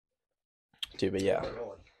too, but yeah.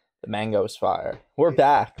 The mango's fire. We're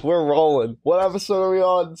back. We're rolling. What episode are we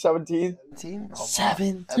on? 17?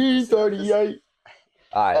 1738.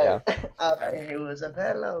 Alright, yeah. It was a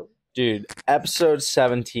pillow. Dude, episode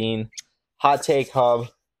 17. Hot Take Hub.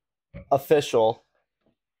 Official.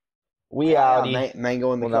 We outie.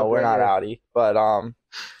 Mango in the Well, no, cup we're right not here. outie. But,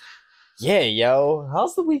 yeah, yo.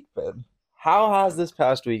 How's the week been? How has this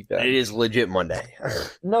past week been? It is legit Monday.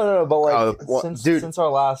 No, but like since our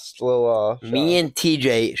last little Me and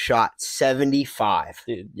TJ shot 75.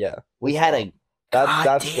 dude, yeah. We had a That's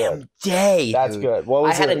goddamn good. day. That's dude. good. What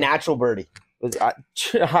was I had it? a natural birdie.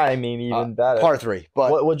 I mean, even better. Par 3.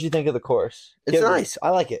 But What'd you think of the course? it's nice. I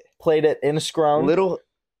like it. Played it in a scrum. Little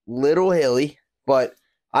hilly, but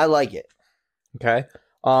I like it. Okay.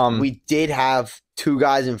 We did have two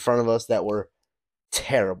guys in front of us that were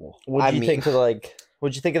terrible. What'd you think of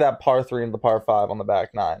that par 3 and the par 5 on the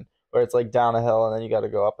back 9, where it's like down a hill and then you got to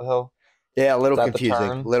go up a hill? Yeah, a little Is that the confusing.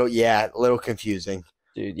 turn? A little confusing.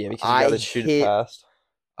 Dude, yeah, because you got to shoot it past.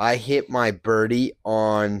 I hit my birdie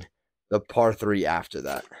on the par 3 after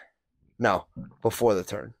that. No, before the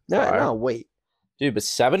turn. No, wait. Dude, but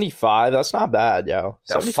 75, that's not bad, yo.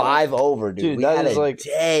 That's 5 over, dude. We that had is a like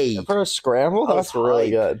day. for a scramble. That That's was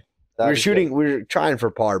really hype. good. We were trying for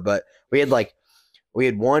par, but we had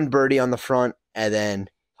one birdie on the front and then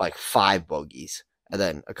like 5 bogeys and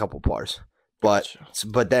then a couple pars. But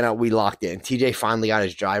then we locked in. TJ finally got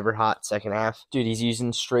his driver hot second half. Dude, he's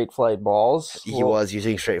using straight flight balls. He was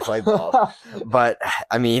using straight flight balls. But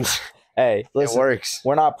I mean, hey, listen, it works.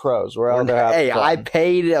 We're not pros. We're out there. Hey, I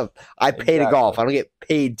paid to golf. I don't get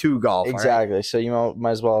paid to golf. Exactly. Right? So you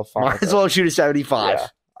might as well might as well shoot a 75. Yeah.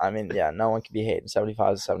 I mean, yeah, no one can be hating.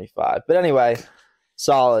 75 is 75. But anyway,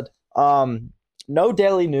 solid. No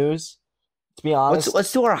daily news, to be honest.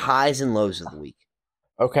 Let's do our highs and lows of the week.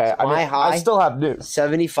 Okay. My high, I still have news.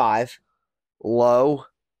 75. Low,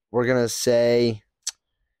 we're going to say,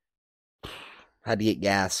 had to get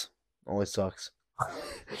gas. Always sucks.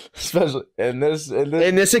 Especially in this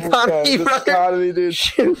economy, this economy, dude.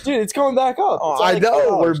 Dude, it's going back up. Oh, I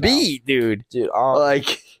know. We're beat, dude. Dude,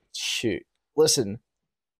 shoot. Listen,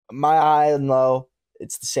 my high and low,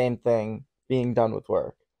 it's the same thing, being done with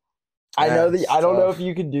work. I know that I don't know if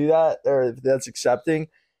you can do that or if that's accepting,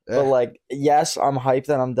 but like, yes, I'm hyped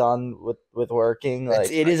that I'm done with working.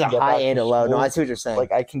 Like, it is a high and a low. No, I see what you're saying.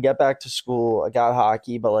 Like, I can get back to school. I got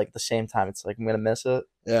hockey, but like at the same time, it's like I'm gonna miss it.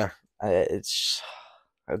 Yeah,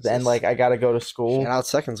 then like I gotta go to school. Shout out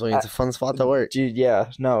Seconds Wing. It's a fun spot to work, dude.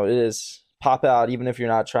 Yeah, no, it is. Pop out, even if you're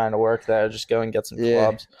not trying to work there. Just go and get some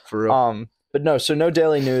clubs for real. But no, so no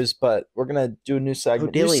daily news, but we're going to do a new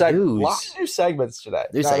segment. News. A lot of new segments today.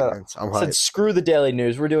 Segments. I said, screw the daily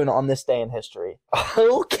news. We're doing On This Day in History.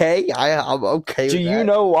 Okay. I'm okay with that. Do you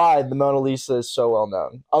know why the Mona Lisa is so well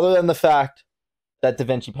known? Other than the fact that Da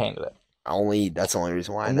Vinci painted it. That's the only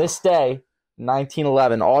reason why I know. On this day,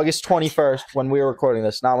 1911, August 21st, when we were recording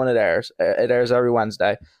this, not when it airs. It airs every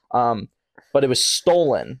Wednesday. But it was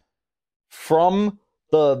stolen from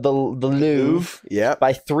the Louvre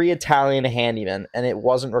by 3 Italian handymen, and it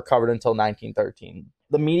wasn't recovered until 1913.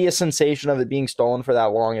 The media sensation of it being stolen for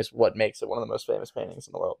that long is what makes it one of the most famous paintings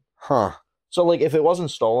in the world. Huh. So, like, if it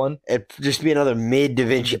wasn't stolen... It'd just be another mid-Da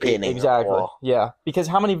Vinci painting. Exactly. Yeah. Because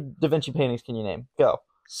how many Da Vinci paintings can you name? Go.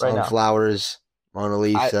 Sunflowers, Mona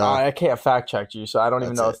Lisa. I can't fact-check you, so I don't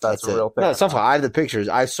even know if that's a real thing. No, sunflower. I have the pictures.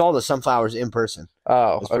 I saw the sunflowers in person.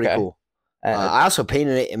 Oh, it's pretty cool. I also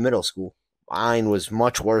painted it in middle school. Mine was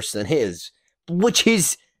much worse than his, which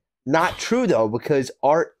is not true, though, because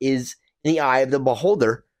art is in the eye of the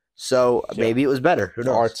beholder. So maybe it was better. Who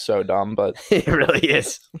knows? Art's so dumb, but it really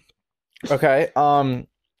is. Okay.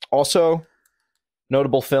 Also,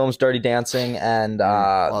 notable films: Dirty Dancing and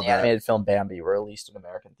the animated film Bambi were released in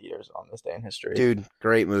American theaters on this day in history. Dude,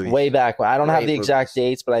 great movie. Way back when. I don't have the exact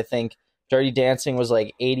dates, but I think Dirty Dancing was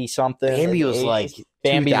like 80 something. Bambi was 80s. Like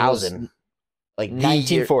 2000, like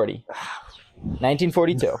 1940.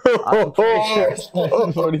 1942. I'm pretty sure it's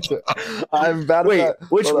 1942. I'm bad. Wait,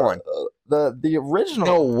 which one? The original.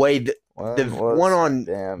 No way. The one on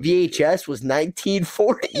VHS was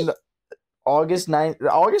 1940. August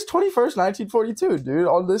 21st, 1942, dude.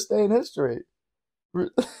 On this day in history,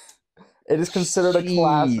 it is considered a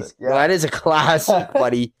classic. Yeah. Well, that is a classic,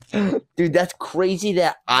 buddy. Dude, that's crazy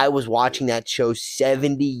that I was watching that show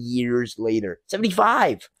 70 years later.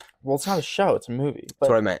 75. Well, it's not a show; it's a movie. That's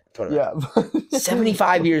what I meant. Yeah.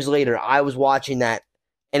 75 years later, I was watching that,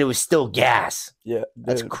 and it was still gas. Yeah,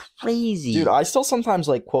 that's crazy, dude. I still sometimes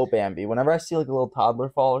like quote Bambi whenever I see like a little toddler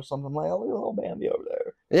fall or something. I'm like, oh, look at little Bambi over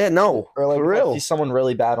there. Yeah, no, or like for real. If I see someone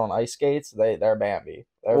really bad on ice skates, they're Bambi.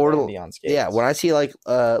 They're Or- Bambi on skates. Yeah, when I see like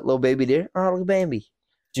little baby deer, oh, look Bambi.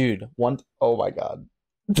 Dude, oh my god,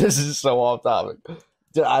 this is so off topic.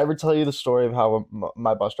 Did I ever tell you the story of how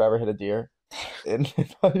my bus driver hit a deer in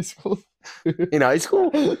high school? In high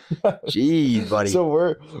school? Yes. Jeez, buddy.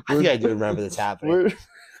 So I think I do remember this happening.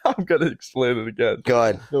 I'm gonna explain it again.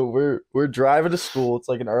 Good. So we're driving to school. It's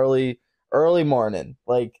like an early morning.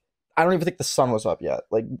 Like I don't even think the sun was up yet.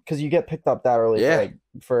 Like because you get picked up that early. Yeah.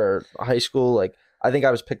 For high school. Like I think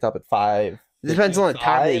I was picked up at 5. It depends on the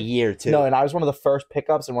time of the year too. No, and I was one of the first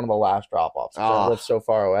pickups and one of the last drop offs. I lived so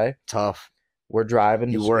far away. Tough. We're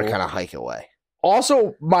driving. You were kind of hike away.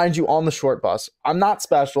 Also, mind you, on the short bus. I'm not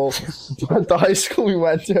special, but the high school we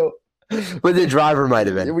went to. But the driver might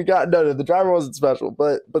have been. We got no. The driver wasn't special,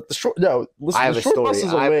 but the short. No, listen. I have the a short story. bus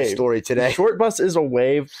is a I have wave. a story The today. short bus is a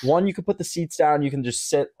wave. One, you can put the seats down. You can just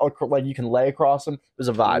sit, like you can lay across them. It was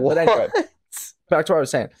a vibe. What? But anyway, back to what I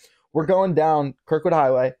was saying. We're going down Kirkwood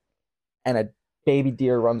Highway, and a baby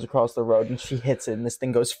deer runs across the road, and she hits it, and this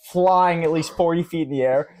thing goes flying at least 40 feet in the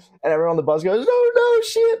air, and everyone on the bus goes, no,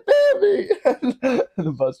 she hit Bambi. And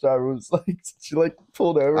the bus driver was like, she like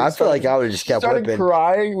pulled over. I feel like I would have just kept started whipping.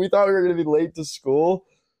 crying. We thought we were going to be late to school.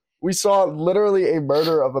 We saw literally a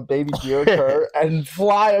murder of a baby deer occur and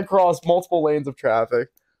fly across multiple lanes of traffic.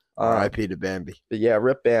 R.I.P. to Bambi. But yeah,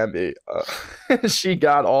 rip Bambi. She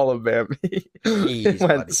got all of Bambi. Jeez, It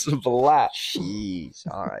went buddy. splat. Jeez.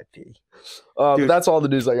 R.I.P. But Dude, that's all the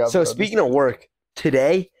news I got. So speaking of work,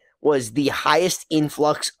 today was the highest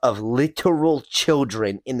influx of literal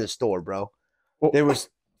children in the store, bro. There was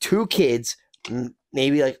 2 kids,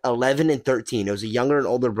 maybe like 11 and 13. It was a younger and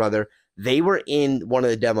older brother. They were in one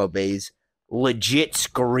of the demo bays, legit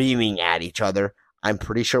screaming at each other. I'm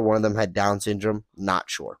pretty sure one of them had Down syndrome. Not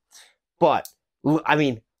sure. But, I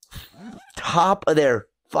mean, top of their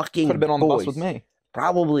fucking could have been on the boys. bus with me.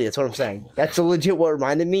 Probably. That's what I'm saying. That's legit what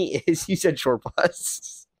reminded me is you said short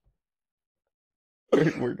bus.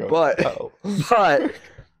 We're going.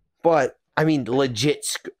 But I mean, legit,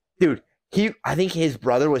 dude. I think his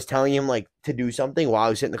brother was telling him like to do something while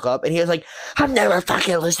he was in the club, and he was like, "I'm never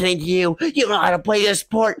fucking listening to you. You know how to play this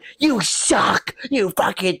sport. You suck. You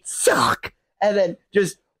fucking suck." And then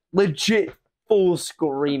just legit full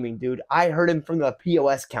screaming, dude. I heard him from the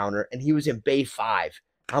POS counter, and he was in Bay 5.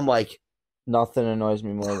 I'm like, nothing annoys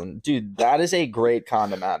me more than dude. That is a great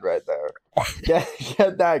condom ad right there.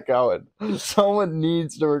 Get that going. Someone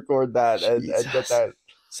needs to record that and get that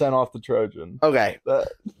sent off the Trojan. okay.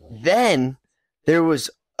 Then there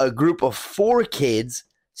was a group of 4 kids,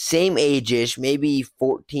 same age-ish, maybe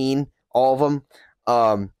 14, all of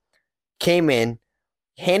them, came in,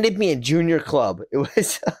 handed me a junior club. It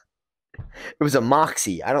was a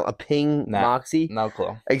Moxie. A Ping Moxie. No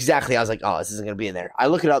clue. Exactly. I was like, oh, this isn't going to be in there. I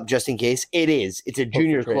look it up just in case. It is. It's a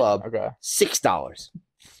junior club. Okay. $6.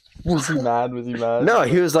 Was he mad? No,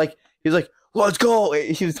 he was like, let's go.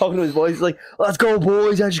 He was talking to his boys. He's like, let's go,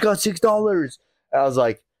 boys. I just got $6. And I was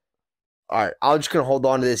like, all right, I'm just going to hold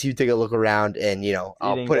on to this. You take a look around and,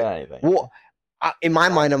 I'll put it. Anything. Well, in my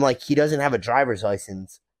mind, I'm like, he doesn't have a driver's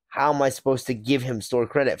license. How am I supposed to give him store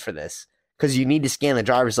credit for this? Because you need to scan the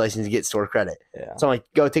driver's license to get store credit. Yeah. So I'm like,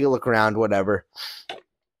 go take a look around, whatever.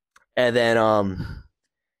 And then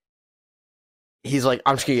he's like,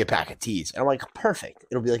 I'm just going to get a pack of teas. And I'm like, perfect.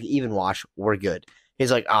 It'll be like an even wash. We're good.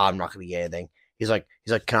 He's like, I'm not going to get anything. He's like,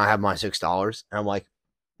 can I have my $6? And I'm like,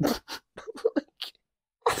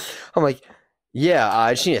 yeah,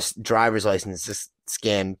 I just need a driver's license to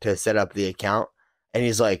scan to set up the account. And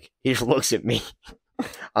he's like, he just looks at me.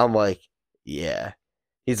 I'm like, yeah.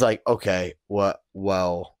 He's like, okay, what?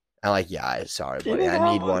 Well, I'm like, yeah, sorry, buddy,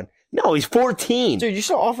 I need one. No, he's 14. Dude, you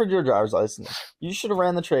should have offered your driver's license. You should have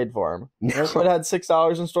ran the trade for him. No. You could have had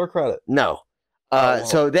 $6 in store credit. No.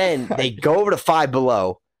 So then they go over to Five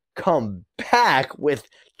Below, come back with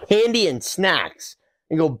candy and snacks,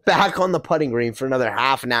 and go back on the putting green for another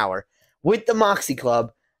half an hour with the Moxie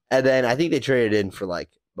Club. And then I think they traded in for like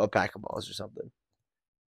a pack of balls or something.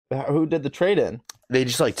 Who did the trade in? They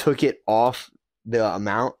just like took it off the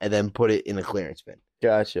amount and then put it in the clearance bin.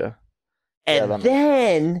 Gotcha. And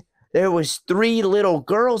then there was 3 little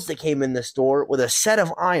girls that came in the store with a set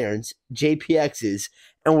of irons, JPXs,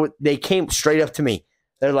 and they came straight up to me.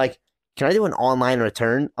 They're like, can I do an online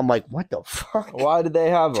return? I'm like, what the fuck? Why did they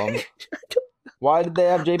have them? Why did they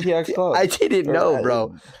have JPX clubs? I didn't know,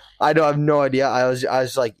 bro. I have no idea. I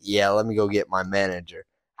was like, yeah, let me go get my manager.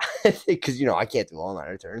 Because, I can't do online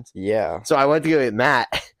returns. Yeah. So I went to go get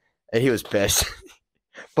Matt, and he was pissed.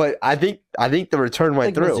 But I think the return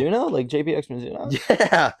went through. Mizuno? Like JPX Mizuno?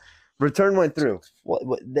 Yeah. Return went through.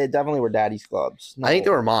 What, they definitely were daddy's clubs. No. I think they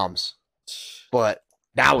were moms. But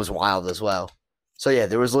that was wild as well. So yeah,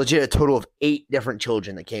 there was legit a total of 8 different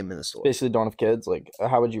children that came in the store. Basically, don't have kids. Like,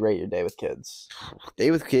 how would you rate your day with kids?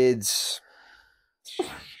 Day with kids,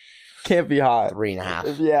 Can't be high.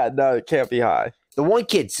 3.5. Yeah, no, it can't be high. The one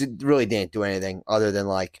kid really didn't do anything other than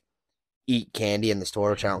like eat candy in the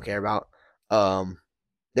store, which I don't care about.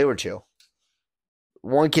 They were chill.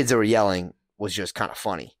 One kid that were yelling was just kind of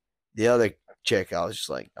funny. The other chick, I was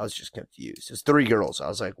just confused. It was 3 girls. I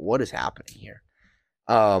was like, what is happening here?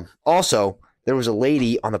 Also, there was a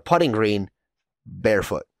lady on the putting green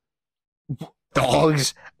barefoot.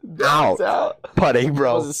 Dogs out putting,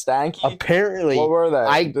 bro. Was it stanky? Apparently, What were they?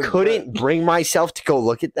 I couldn't bring myself to go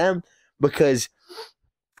look at them because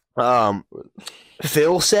Phil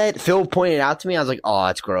pointed out to me. I was like, oh,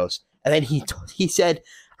 that's gross. And then he said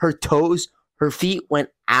her feet went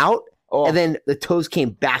out. Oh. And then the toes came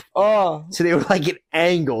back. Oh, so they were like an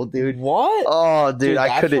angle, dude. What? Oh, dude,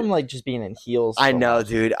 I couldn't. From like just being in heels. I know,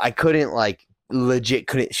 dude. I couldn't like legit.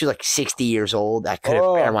 Couldn't. She's like 60 years old. I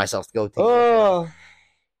couldn't bear myself to go take.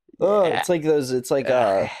 Yeah. It's like those. It's like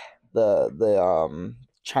the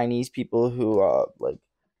Chinese people who like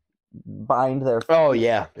bind their. Oh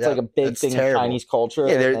yeah, it's like a big thing in Chinese culture.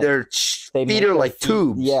 Yeah, their feet are like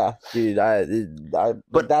tubes. Yeah, dude.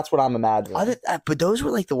 But that's what I'm imagining. But those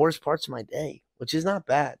were like the worst parts of my day, which is not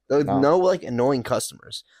bad. No like annoying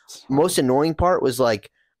customers. Most annoying part was like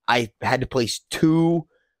I had to place 2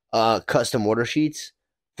 custom order sheets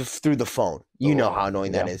through the phone. You know how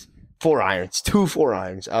annoying that is. 4 irons, 2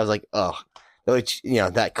 4-irons. I was like, ugh. Which,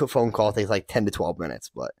 that phone call takes like 10 to 12 minutes,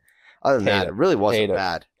 but other than that, it really wasn't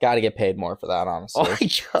bad. Got to get paid more for that, honestly. Oh my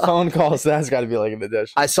God. Phone calls, that's got to be like an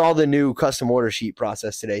addition. I saw the new custom order sheet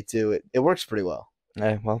process today, too. It works pretty well.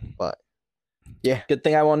 Yeah, well. But, yeah. Good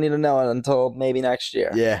thing I won't need to know it until maybe next year.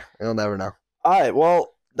 Yeah, you'll never know. All right,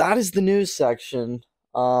 well, that is the news section.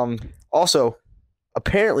 Also,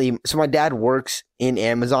 apparently, so my dad works in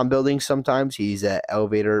Amazon buildings sometimes. He's an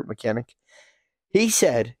elevator mechanic. He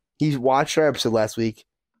said he watched our episode last week,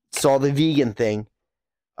 saw the vegan thing.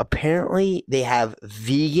 Apparently, they have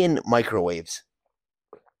vegan microwaves.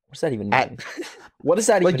 What does that even mean? What does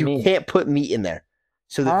that even mean? Like, you can't put meat in there,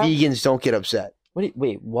 so the vegans don't get upset.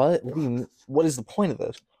 Wait, what? What is the point of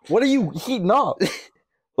this? What are you heating up?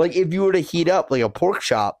 Like, if you were to heat up, like, a pork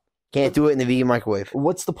chop, can't do it in the vegan microwave.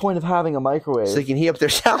 What's the point of having a microwave? So they can heat up their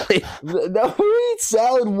salad. No, who eats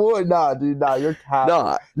salad more? Nah, dude, you're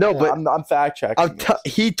capping. No, but I'm fact checking.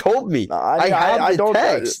 He told me. I don't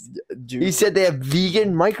text. Dude. He said they have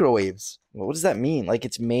vegan microwaves. What does that mean? Like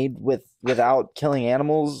it's made without killing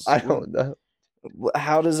animals? I don't know.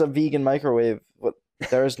 How does a vegan microwave?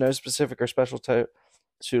 There is no specific or special type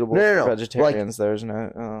suitable for vegetarians. Like, there's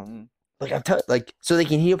no. So they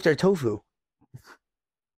can heat up their tofu.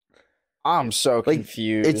 I'm so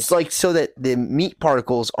confused. It's like so that the meat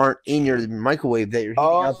particles aren't in your microwave that you're heating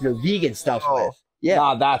up your vegan stuff with. Yeah,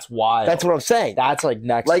 nah, that's wild. That's what I'm saying. That's like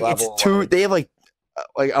next level. Like it's 2. They have like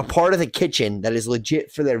a part of the kitchen that is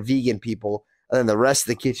legit for their vegan people, and then the rest of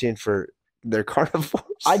the kitchen for their carnivores.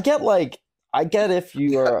 I get if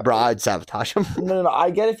you are broad sabotage them. No.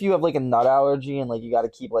 I get if you have like a nut allergy and like you got to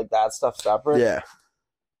keep like that stuff separate. Yeah.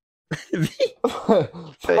 Where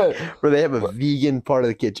they have a vegan part of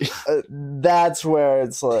the kitchen. That's where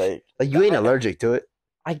it's like you ain't allergic to it.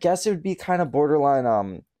 I guess it would be kind of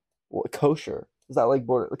borderline kosher. Is that like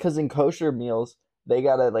because in kosher meals they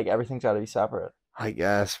gotta like everything's gotta be separate. I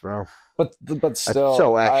guess, bro. But still, that's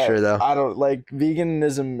so extra though. I don't like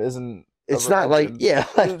veganism. Isn't it's not like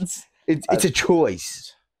it's a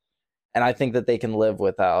choice. And I think that they can live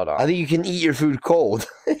without. I think you can eat your food cold,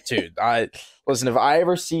 dude. Listen. If I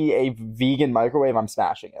ever see a vegan microwave, I'm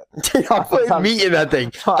smashing it. I'm putting meat in that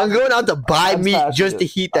thing. I'm going out to buy meat just to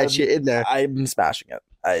heat that shit in there. I'm smashing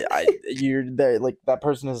it. You're there. Like that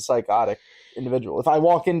person is a psychotic individual. If I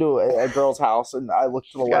walk into a girl's house and I look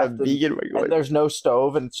to the left, and there's no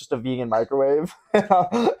stove and it's just a vegan microwave,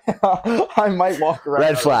 I might walk around.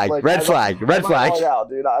 Red flag. Red flag. Out,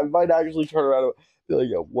 dude. I might actually turn around and be like,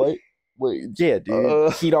 "Yo, what? Wait, yeah,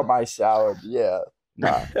 dude. Heat up my salad. Yeah.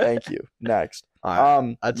 Nah, thank you. Next. All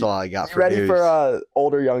right, that's all I got for ready news. For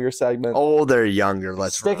older, younger segment? Older, younger.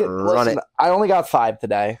 Let's run it. I only got 5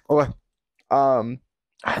 today. Okay. I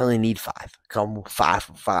only need 5. Come 5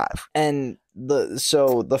 from 5. And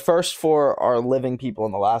the first 4 are living people,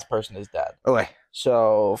 and the last person is dead. Okay.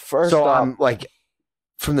 So first, I'm like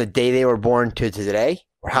from the day they were born to today,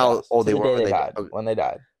 or how old they were when they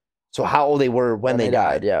died. So how old they were when they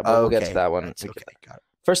died? Yeah, but we'll get to that one. Okay, got it.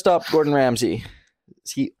 First up, Gordon Ramsay.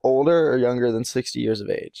 Is he older or younger than 60 years of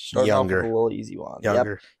age? Starting off with Younger. a little easy one. Younger.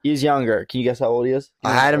 Yep. He's younger. Can you guess how old he is?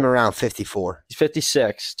 I had him around 54. He's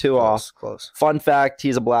 56. Two off. Close. Fun fact: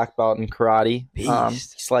 he's a black belt in karate. He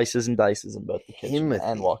Beast. slices and dices in both the kitchen Timothy.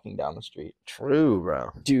 and walking down the street. True, bro.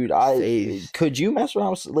 Dude, Face. could you mess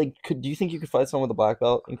around with do you think you could fight someone with a black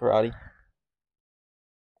belt in karate?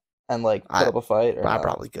 And put up a fight? Or I no?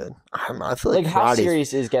 probably could. I don't know. I feel like how karate.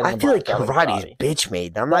 serious is getting? I a feel like black belt in karate is karate? bitch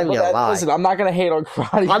made. I'm not even gonna lie. Listen, I'm not gonna hate on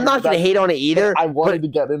karate. I'm not gonna hate on it either. I wanted to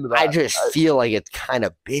get into that. I just feel like it's kind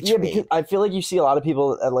of bitch yeah, made. because I feel like you see a lot of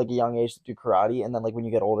people at a young age that do karate, and then when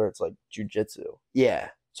you get older, it's like jujitsu. Yeah.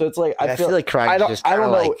 So it's I feel like karate. I don't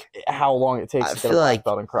know how long it takes I to get a feel black like-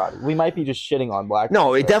 belt in karate. We might be just shitting on black. No, belts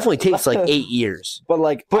it right definitely now. takes like 8 years. But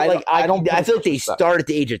I don't. I feel like they start. start at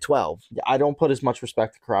the age of 12. I don't put as much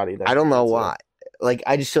respect to karate. I don't know why. Like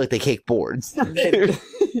I just feel like they kick boards. I mean,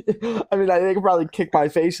 they could probably kick my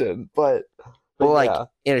face in, but Well, yeah.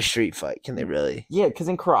 in a street fight, can they really? Yeah, because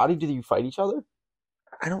in karate, do you fight each other?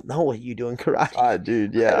 I don't know what you do in karate.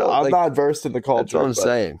 Dude, I yeah, don't, I'm like- not versed in the culture. That's what I'm but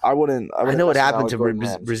saying. I wouldn't. I know what mess around happened with to Gordon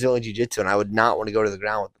Ramsay. Brazilian Jiu-Jitsu, and I would not want to go to the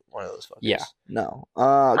ground with one of those fuckers. Yeah, no.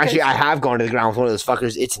 Okay. Actually, I have gone to the ground with one of those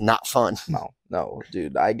fuckers. It's not fun. No,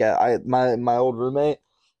 dude. My old roommate.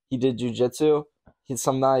 He did jujitsu.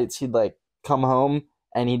 Some nights he'd come home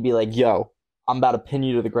and he'd be like, "Yo, I'm about to pin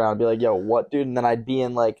you to the ground." I'd be like, "Yo, what, dude?" And then I'd be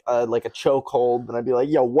in a chokehold, and I'd be like,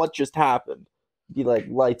 "Yo, what just happened?" He'd be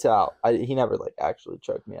lights out. He never actually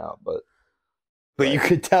choked me out, but But you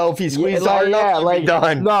could tell if he squeezed yeah, hard enough, you'd be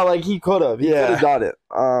done. No, he could have. He could Yeah. have done it.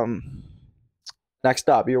 Next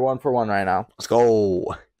up, you're 1 for 1 right now. Let's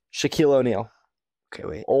go. Shaquille O'Neal. Okay,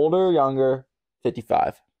 wait. Older, younger,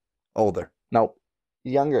 55. Older. Nope.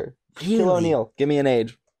 Younger. Shaquille Really? O'Neal. Give me an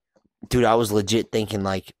age. Dude, I was legit thinking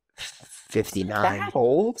 59. That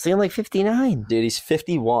old? Saying 59. Dude, he's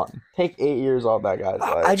 51. Take 8 years off that guy's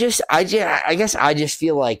life. I guess I just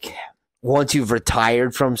feel like once you've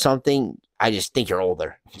retired from something, I just think you're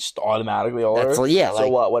older. Just automatically older. That's yeah. So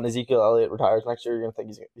what? When Ezekiel Elliott retires next year, you're gonna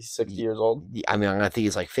think he's 60 years old. I mean, I'm gonna think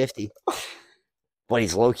he's 50, but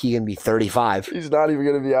he's low key gonna be 35. He's not even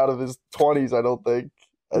gonna be out of his 20s. I don't think.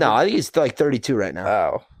 No, I think he's 32 right now.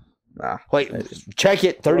 Oh, nah. Wait, check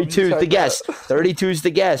it. 32 is the check guess. 32 is the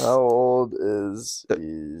guess. How old is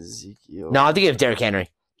Ezekiel? No, I'm thinking of Derrick Henry.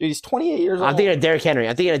 Dude, he's 28 years old. I'm thinking of Derrick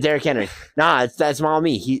Henry. Nah, that's on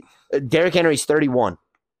me. Derrick Henry's 31.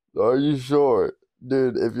 Are you sure?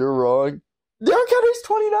 Dude, if you're wrong, Derrick Henry's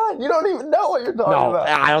 29. You don't even know what you're talking No, about.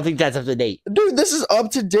 I don't think that's up to date. Dude, this is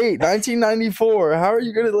up to date. 1994. How are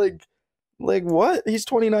you gonna what? He's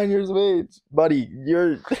 29 years of age, buddy.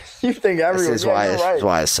 You think everyone? This is yeah, you're this right. is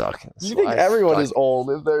why I suck. This You is think why I everyone suck. is old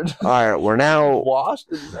if they're All right, we're now. washed?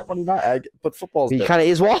 He's 29. But football's He different. kind of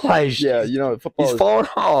is washed. Yeah, football. He's Is, falling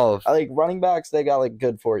off. I running backs. They got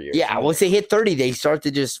good 4 years. Yeah, once they hit 30, they start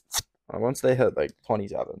to just. Once they hit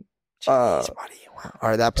 27. Jeez, buddy. Wow. All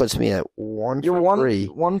right, that puts me at 1 You're for 3.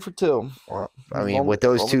 1 for 2. Well, I mean, One- with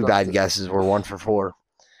those one two was bad up. guesses, we're 1 for 4.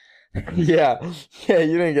 Yeah,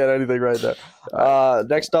 you didn't get anything right there.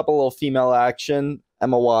 Next up, a little female action.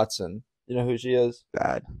 Emma Watson. You know who she is?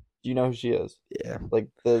 Bad. Do you know who she is? Yeah.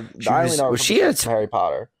 The She I only was- know her was from she in Harry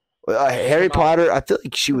Potter. Harry Potter. I feel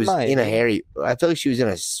like she was Might in a be. Harry. I feel like she was in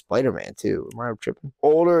a Spider-Man too. Am I tripping?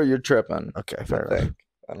 Older, you're tripping. Okay, I fair enough. think.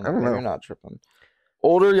 I don't think know. You're not tripping.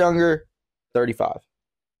 Older, younger, 35.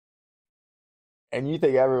 And you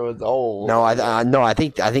think everyone's old? No, I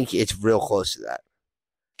think it's real close to that.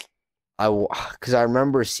 Because I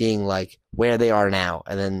remember seeing where they are now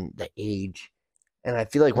and then the age, and I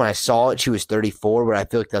feel like when I saw it, she was 34, but I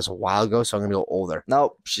feel like that's a while ago, so I'm gonna go older.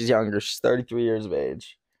 Nope, she's younger. She's 33 years of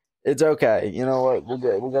age. It's okay. You know what? We'll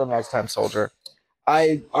get them next time, soldier.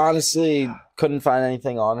 I honestly couldn't find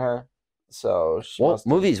anything on her, so she What must.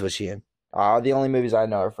 movies was she in? The only movies I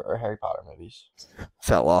know are Harry Potter movies.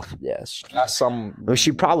 Fell off. Yes, she got some. Well,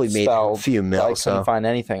 she probably made a spell, few I mil, couldn't so find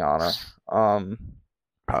anything on her.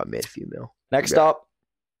 probably made a few mil. Next Yeah. up,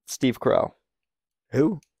 Steve Carell.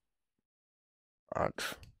 Who?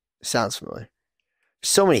 Sounds familiar.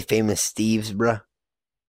 So many famous Steves, bruh.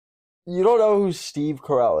 You don't know who Steve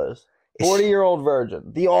Carell is? 40-year-old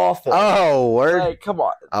virgin. The Office. Oh, word. Come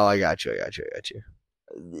on. Oh, I got you.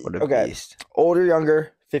 What a Okay. beast. Older,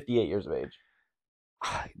 younger, 58 years of age.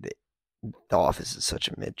 The Office is such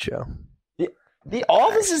a mid show. The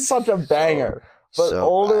Office is such a banger. But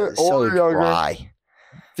older, younger, dry.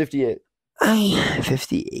 58.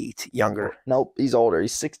 58. Younger. Nope, he's older.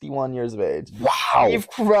 He's 61 years of age. Wow. Steve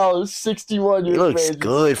Carell is 61 He years of age. looks He's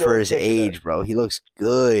good still for his kicking it. age, bro. He looks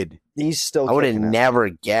good. He's still I would have kicking it. never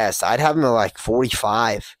guessed. I'd have him at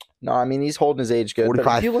 45. No, I mean he's holding his age good.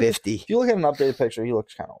 45, if 50. If you look at an updated picture, he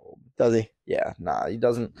looks kind of old. Does he? Yeah, nah, he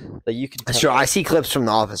doesn't. Like you can. Sure, I see clips from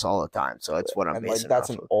The Office all the time, so that's what I'm and, basing. That's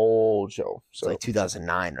an old show. So it's like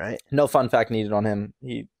 2009, right? No fun fact needed on him.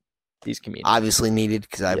 He's comedian. Obviously needed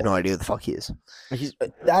because I have no idea who the fuck he is.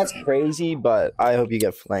 That's crazy, but I hope you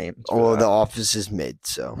get flamed. Oh, The Office is mid,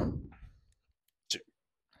 so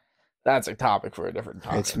that's a topic for a different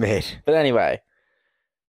time. It's mid. But anyway,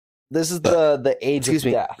 this is the age of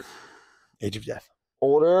death. Age of death.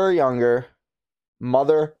 Older or younger?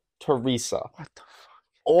 Mother Teresa. What the fuck?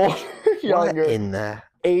 Older, younger. What in the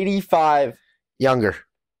 85. Younger.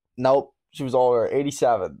 Nope, she was older.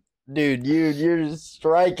 87. Dude, you're just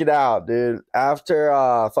striking out, dude. After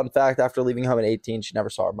fun fact, after leaving home at 18, she never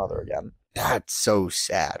saw her mother again. That's so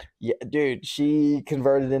sad. Yeah, dude, she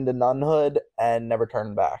converted into nunhood and never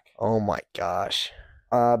turned back. Oh my gosh.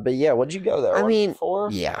 But yeah, what'd you go there? I mean,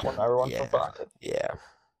 4? yeah, Everyone for 5. Yeah.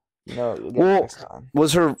 You know, well,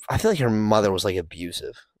 was her? I feel like her mother was like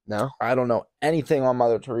abusive. No, I don't know anything on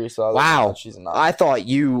Mother Teresa. Wow, she's not. I thought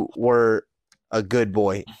you were a good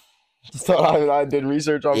boy. So I did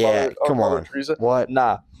research on Mother Teresa. What?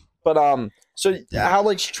 Nah, but so how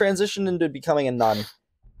like she transitioned into becoming a nun?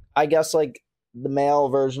 I guess like the male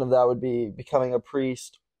version of that would be becoming a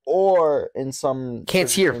priest, or in some can't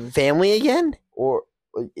see her family again, or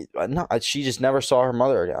no, she just never saw her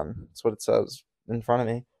mother again. That's what it says in front of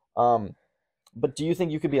me. But do you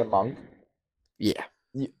think you could be a monk? Yeah.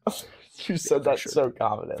 You said that so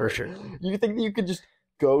confident. For sure. You think that you could just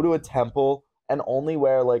go to a temple and only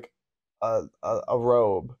wear like a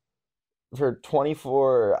robe for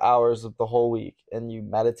 24 hours of the whole week, and you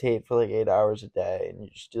meditate for like 8 hours a day, and you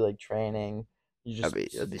just do like training. You just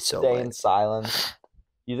that'd be so stay in silence.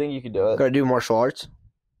 You think you could do it? Gotta do martial arts.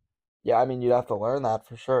 Yeah, I mean, you'd have to learn that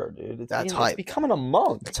for sure, dude. That's hype. It's becoming a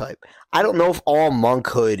monk. That's hype. I don't know if all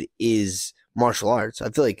monkhood is martial arts. I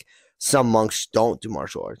feel like some monks don't do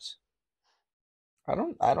martial arts. I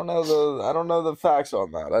don't know the facts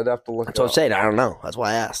on that. I'd have to look. That's what I'm saying. I don't know. That's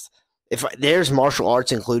why I asked. If there's martial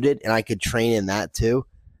arts included and I could train in that too,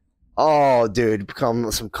 oh, dude,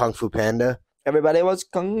 become some Kung Fu Panda. Everybody was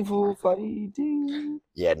Kung Fu fighting.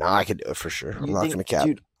 Yeah, no, I could do it for sure. I'm not gonna cap.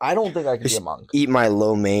 Dude, I don't think I could be a monk. Eat my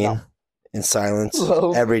lo mein in silence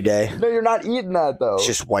every day. No, you're not eating that though. It's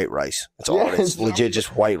just white rice. That's all it is. Legit,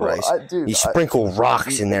 just white rice. You sprinkle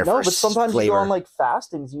rocks in there. No, but sometimes flavor. you go on like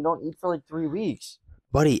fastings. You don't eat for like 3 weeks.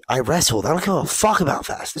 Buddy, I wrestled. I don't give a fuck about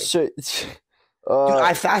fasting. Dude,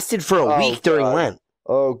 I fasted for a week during Lent.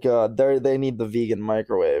 Oh god, they need the vegan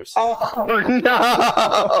microwaves. Oh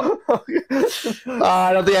no!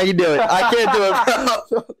 I don't think I can do it. I can't do it,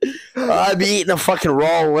 bro. I'd be eating a fucking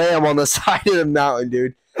raw lamb on the side of the mountain,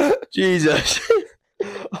 dude. Jesus.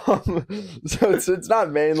 So it's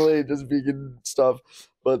not mainly just vegan stuff,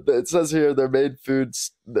 but it says here they're made food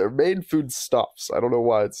stuffs. I don't know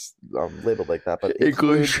why it's labeled like that, but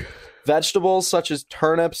English vegetables such as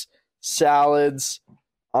turnips, salads,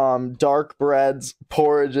 dark breads,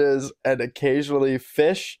 porridges, and occasionally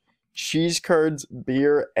fish, cheese curds,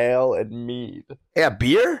 beer, ale, and mead. Yeah,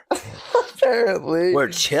 beer? Apparently. We're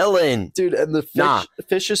chilling. Dude, and the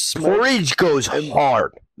fish is smoked. Porridge goes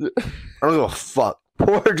hard. I don't give a fuck.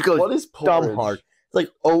 Porridge goes what is porridge? Dumb hard. It's like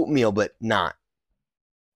oatmeal, but not.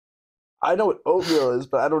 I know what oatmeal is,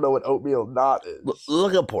 but I don't know what oatmeal not is.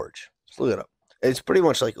 Look up porridge. Just look it up. It's pretty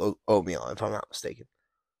much like oatmeal, if I'm not mistaken.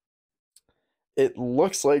 It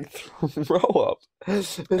looks like throw up.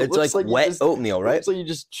 It's like wet oatmeal, right? It's like you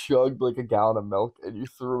just chugged like a gallon of milk and you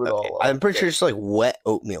threw it all up. I'm pretty sure it's like wet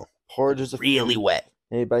oatmeal. Porridge is really wet.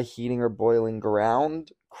 Made by heating or boiling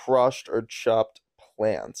ground, crushed, or chopped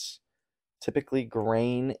plants. Typically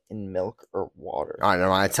grain in milk or water. I don't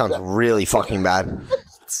know. That sounds really fucking bad.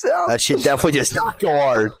 That shit definitely just not go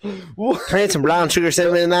hard. Can I get some brown sugar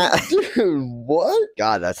cinnamon in that? Dude, what?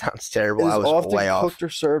 God, that sounds terrible. I was often way off. Cooked or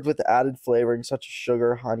served with added flavoring such as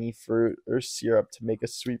sugar, honey, fruit, or syrup to make a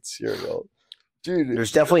sweet cereal. Dude,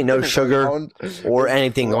 there's definitely no sugar or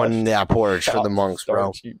anything on that porridge for the monks,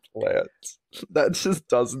 bro. Plants. That just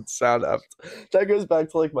doesn't sound up. That goes back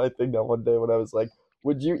to like my thing that one day when I was like,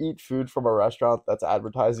 would you eat food from a restaurant that's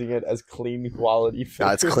advertising it as clean quality food?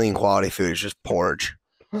 That's clean quality food. It's just porridge.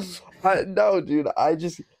 No, dude.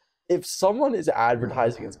 If someone is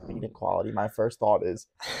advertising as clean and quality, my first thought is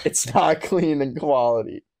it's not clean and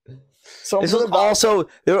quality. They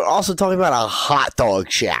were also talking about a hot dog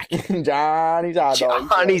shack. Johnny's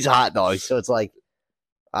hot dogs. So it's like,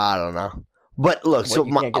 I don't know. But look, you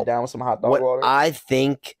can't get down with some hot dog what water? I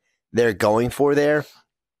think they're going for there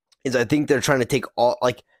is I think they're trying to take all,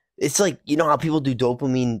 like, it's like, you know how people do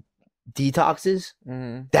dopamine detoxes?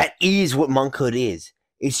 Mm-hmm. That is what monkhood is.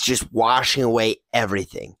 It's just washing away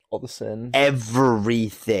everything. All the sin.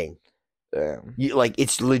 Everything. Damn.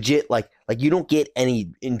 It's legit. Like you don't get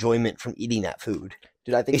any enjoyment from eating that food.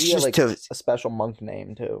 Dude, I think It's you just have like a special monk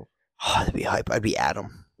name too. Oh, that'd be hype. I'd be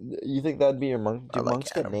Adam. You think that'd be your monk? Do I like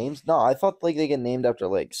monks get Adam. names? No, I thought like they get named after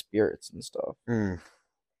like spirits and stuff.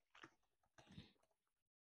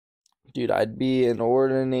 Dude, I'd be an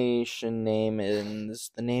ordination name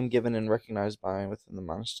is the name given and recognized by within the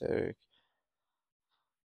monastery.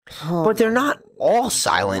 But they're not all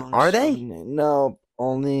silent, are they? No,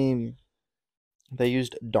 only they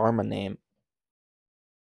used Dharma name.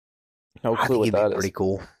 No I clue think what it'd that be is. pretty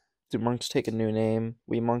cool. Do monks take a new name?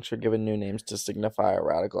 We monks are given new names to signify a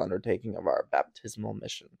radical undertaking of our baptismal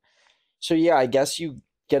mission. So yeah, I guess you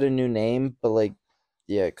get a new name, but like,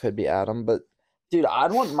 yeah, it could be Adam. But dude,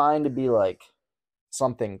 I'd want mine to be like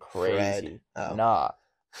something crazy. Oh. Nah,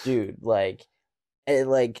 dude, like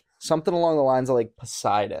something along the lines of like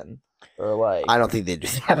Poseidon or like. I don't think they do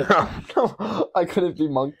that. No, I couldn't be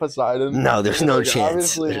Monk Poseidon. No, there's no Like, chance.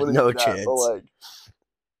 obviously it There's wouldn't no be that, chance. but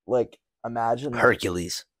like imagine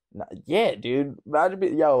Hercules. yeah, dude.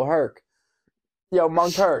 Imagine Herc. Yo,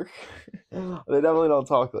 Monk Herc. They definitely don't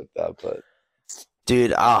talk like that, but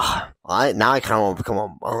Dude, now I kind of want to become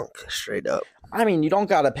a monk, straight up. I mean, you don't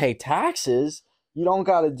gotta pay taxes. You don't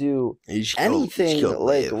gotta do You just anything go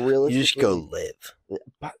like live. realistically. You just go live.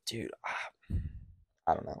 But dude,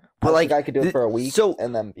 I don't know. But I like think I could do it for a week. so,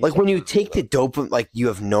 and then like when you take the dopamine, like you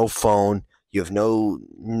have no phone, you have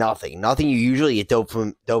nothing you usually get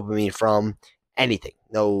dopamine from anything.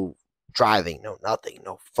 No driving, no nothing,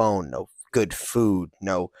 no phone, no good food,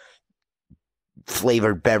 no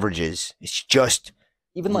flavored beverages. It's just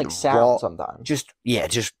even like raw, sound sometimes. Just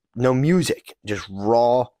no music, just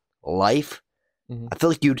raw life. Mhm. I feel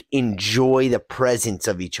like you'd enjoy the presence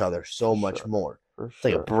of each other so much more. For It's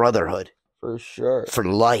like sure. a brotherhood For sure. for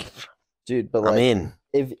life. Dude, but I'm like in.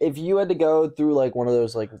 if you had to go through like one of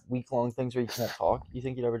those like week-long things where you can't talk, you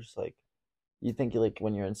think you'd ever just like you think like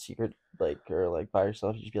when you're in secret like or like by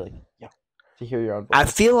yourself you just be like, yo, to hear your own voice. I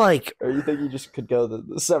feel like Or you think you just could go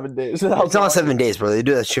the 7 days without it's not talking? 7 days, bro. They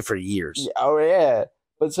do that shit for years. Yeah, oh yeah.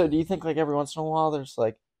 But so do you think like every once in a while there's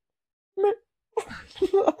like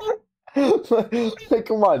like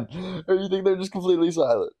come on. Or you think they're just completely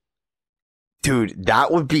silent? Dude,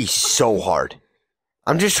 that would be so hard.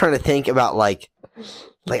 I'm just trying to think about like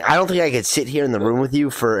I don't think I could sit here in the room with you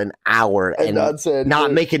for an hour and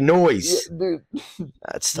not make a noise. Yeah, dude.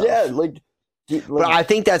 That's tough. Yeah, like But I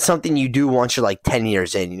think that's something you do once you're like 10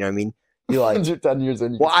 years in. You know what I mean? You like. you're 10 years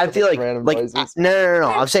in. You Well, can I still feel make like random like noises. no.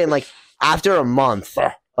 I'm saying like after a month,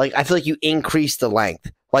 like I feel like you increase the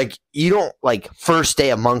length. Like you don't like first day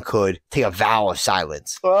of monkhood take a vow of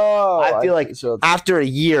silence. Oh, I feel like see. So after a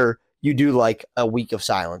year you do like a week of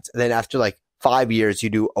silence, and then after like 5 years you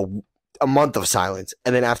do a month of silence,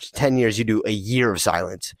 and then after 10 years you do a year of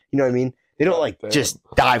silence. You know what I mean? They don't like Damn. just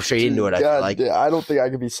dive straight into it. I feel like. I don't think I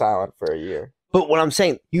could be silent for a year. But what I'm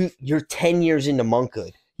saying, you're 10 years into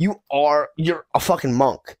monkhood. You're a fucking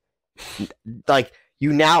monk. Like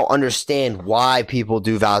you now understand why people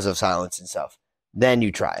do vows of silence and stuff. Then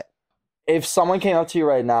you try it. If someone came up to you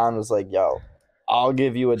right now and was like, "Yo, I'll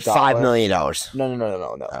give you $1." $5 million. No.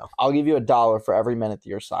 Oh. I'll give you $1 for every minute that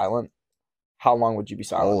you're silent. How long would you be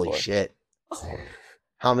silent Holy for? shit.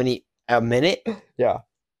 How many? A minute? Yeah.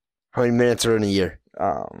 How many minutes are in a year?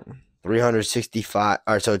 365.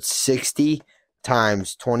 All right, so it's 60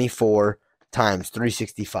 times 24 times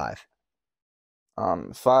 365.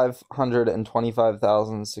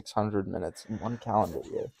 525,600 minutes in one calendar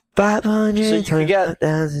year. 500. So you could get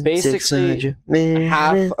basically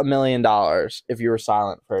 $500,000 if you were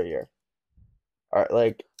silent for a year. All right,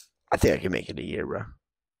 like I think I can make it a year, bro.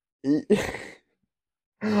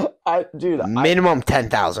 Minimum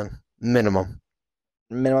 10,000. Minimum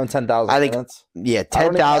 10,000. I think- minutes. Yeah, I don't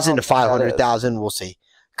even know 10,000 to how much that 500,000. We'll see.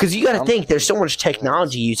 Because you got to think, there's so much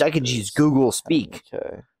technology used. I could use Google Speak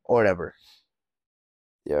Okay. or whatever.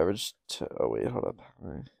 The average. Oh wait, hold up. I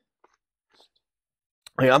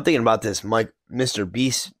mean, I'm thinking about this, Mr.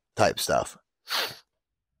 Beast type stuff.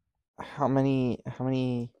 How many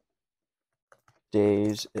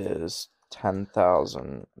days is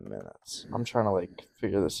 10,000 minutes? I'm trying to like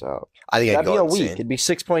figure this out. I think I'd That'd be go a week. insane. It'd be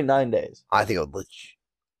 6.9 days. I think I would.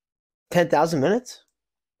 10,000 minutes?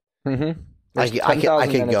 Mm-hmm. I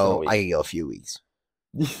could go a few weeks.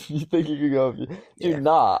 You think you could go? Dude, Yeah.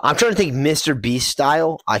 nah. I'm trying to think Mr. Beast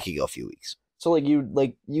style. I could go a few weeks, So you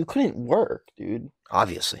couldn't work, dude.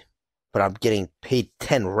 obviously, but I'm getting paid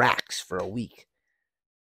 10 racks for a week.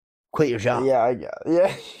 Quit your job. Yeah, I get.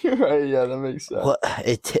 Yeah, you're right. Yeah, that makes sense. What?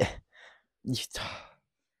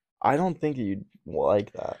 I don't think you'd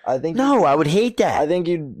like that. I think No, I would hate that. I think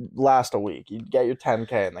you'd last a week. You'd get your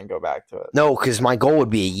 10K and then go back to it. No, because my goal would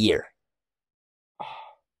be a year.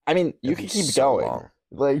 I mean, you That'd can be keep so going. long.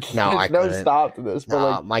 Like, No, I there's no couldn't. stop to this. But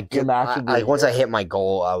Nah, like, your max would be once I hit my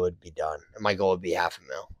goal, I would be done. And my goal would be $500,000.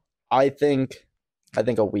 I think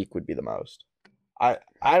a week would be the most. I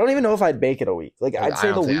don't even know if I'd make it a week. Like, I'd I say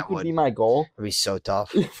don't the think week I would be would. my goal. It'd be so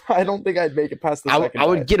tough. I don't think I'd make it past the second I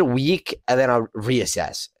would day. get a week and then I'll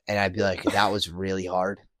reassess. And I'd be like, that was really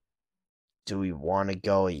hard. Do we want to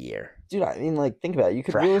go a year? Dude, I mean, like, think about it. You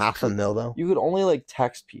could For really, $500,000 though? you could only like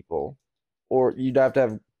text people, or you'd have to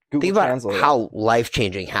have Google Think about Translate. how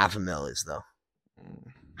life-changing $500,000 is though.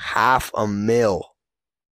 $500,000.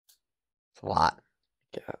 It's a lot.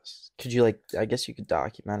 Guess. Could you like? I guess you could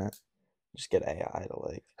document it. Just get AI to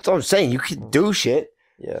like. That's what I'm saying. You can do shit.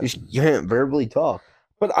 Yeah. You can't verbally talk.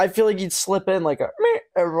 But I feel like you'd slip in like a meh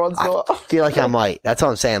every once in a while. I feel like I might. That's what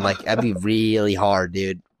I'm saying. Like, that'd be really hard,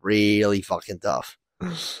 dude. Really fucking tough. I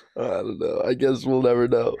don't know. I guess we'll never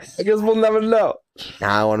know.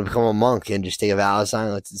 Now I want to become a monk and just take a vow of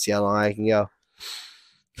silence and see how long I can go.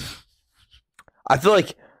 I feel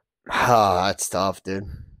like, that's tough, dude.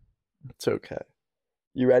 It's okay.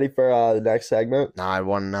 You ready for the next segment? Now I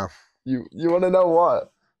want to know You want to know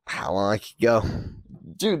what? how long I could go.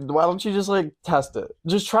 Dude, why don't you just like test it?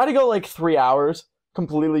 Just try to go like 3 hours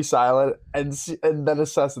completely silent and then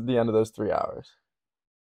assess at the end of those 3 hours.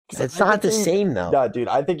 It's not the same though. Yeah, dude,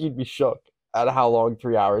 I think you'd be shook at how long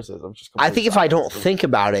 3 hours is. I'm just. I think if I don't think. think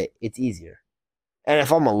about it, it's easier. And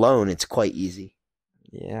if I'm alone, it's quite easy.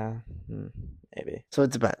 Yeah, maybe. So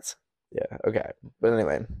it depends. Yeah, okay. But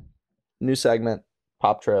anyway, new segment,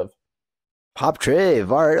 Pop Triv. Pop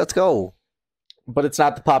Triv. All right, let's go. But it's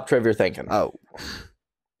not the Pop Triv you're thinking. Oh,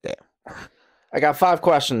 I got 5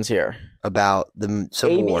 questions here. about the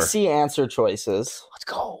Civil War. ABC answer choices. Let's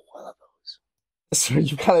go. I love those. So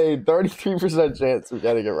you've got a 33% chance of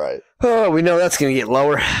getting it right. Oh, we know that's going to get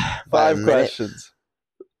lower. by a 5 minute. questions.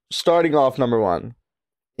 Starting off, number 1.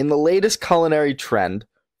 In the latest culinary trend,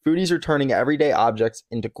 foodies are turning everyday objects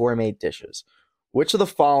into gourmet dishes. Which of the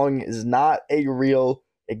following is not a real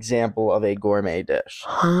example of a gourmet dish?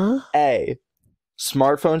 Huh? A.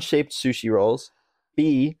 Smartphone-shaped sushi rolls.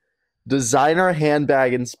 B. Designer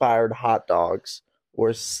handbag-inspired hot dogs.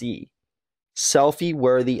 Or C.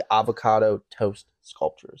 Selfie-worthy avocado toast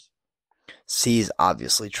sculptures. C is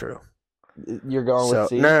obviously true. You're going So, with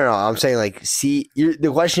C? no. I'm saying like C. The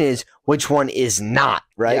question is which one is not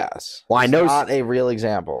right. Yes. Well, I It's know not a real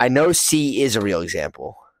example. I know C is a real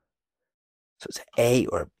example. So it's A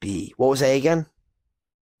or B. What was A again?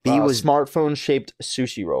 B was. smartphone-shaped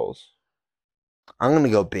sushi rolls. I'm gonna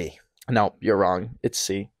go B. No, you're wrong. It's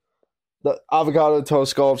C. The avocado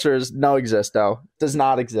toast sculptures no exist, though. Does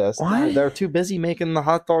not exist. What? They're too busy making the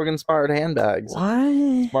hot dog inspired handbags. What?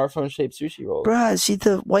 Smartphone shaped sushi rolls. Bruh, I see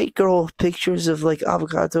the white girl pictures of like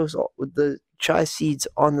avocado toast with the chai seeds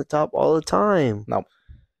on the top all the time. No.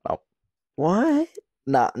 What?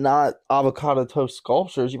 Not avocado toast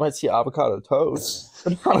sculptures. You might see avocado toast,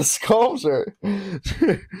 but not a sculpture.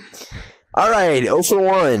 All right, 0 for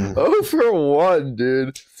 1. Oh, for 1,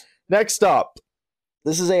 dude. Next up,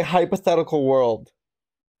 this is a hypothetical world.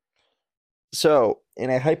 So, in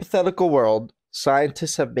a hypothetical world,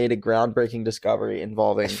 scientists have made a groundbreaking discovery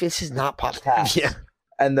involving This is not pop. cats Yeah.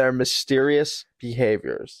 and their mysterious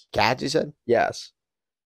behaviors. Cats, you said? Yes.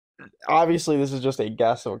 Obviously, this is just a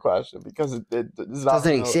guess of a question because it is not.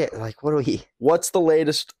 Doesn't exist. Like, what do we? What's the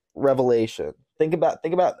latest revelation? Think about.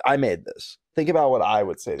 I made this. Think about what I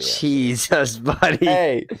would say to you. Jesus, buddy.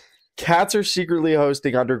 A. Cats are secretly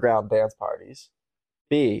hosting underground dance parties.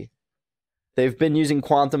 B. They've been using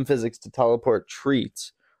quantum physics to teleport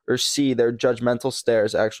treats. Or C. Their judgmental stare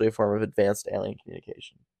is actually a form of advanced alien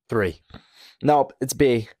communication. 3. Nope, it's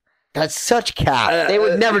B. That's such cap. They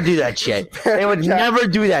would never do that shit. They would never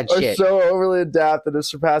do that Are shit. so overly adapted to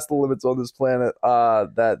surpass the limits on this planet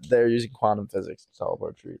that they're using quantum physics to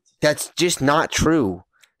teleport treats. That's just not true.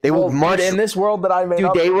 They would Dude, in this world that I made, Dude,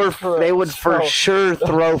 up, they it's would for so- sure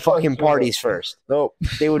throw so fucking true. parties first. Nope.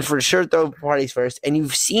 They would for sure throw parties first. And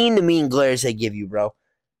you've seen the mean glares they give you, bro.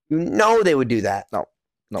 You know they would do that. No.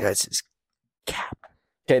 That's just cap.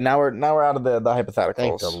 Okay, now we're out of the hypotheticals.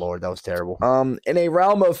 Thank the Lord. That was terrible. In a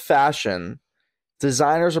realm of fashion,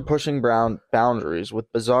 designers are pushing boundaries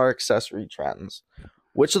with bizarre accessory trends.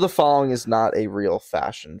 Which of the following is not a real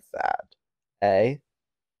fashion fad? A.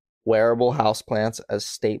 Wearable houseplants as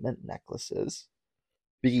statement necklaces.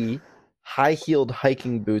 B. High-heeled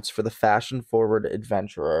hiking boots for the fashion-forward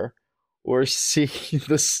adventurer. Or C.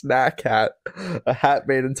 The snack hat, a hat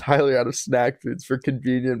made entirely out of snack foods for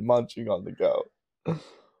convenient munching on the go.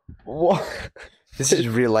 What? This is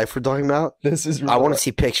real life we're talking about. This is. I want to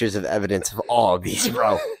see pictures of evidence of all of these,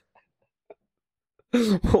 bro.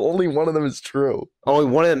 Only one of them is true. Only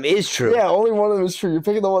one of them is true. Yeah, only one of them is true. You're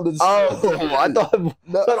picking the one that's. Oh, I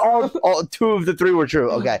thought all 2 of the 3 were true.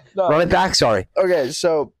 Okay, No. run it back. Sorry. Okay,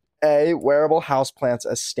 so A, wearable houseplants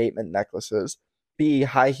as statement necklaces. B,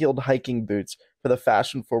 high-heeled hiking boots for the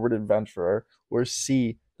fashion-forward adventurer. Or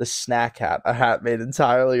C, the snack hat, a hat made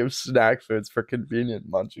entirely of snack foods for convenient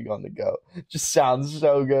munching on the go. Just sounds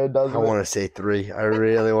so good, doesn't I it? want to say 3. I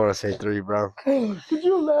really want to say 3, bro. Could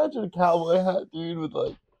you imagine a cowboy hat, dude, with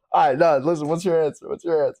like... All right, no, listen, what's your answer?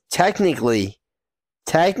 Technically,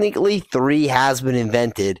 3 has been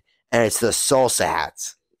invented, and it's the salsa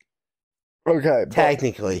hats. Okay.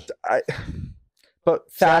 Technically.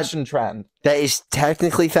 But fashion trend. That is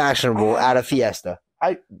technically fashionable at a fiesta.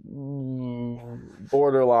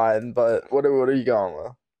 Borderline, but what are you going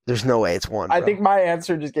with? There's no way it's 1. I bro. think my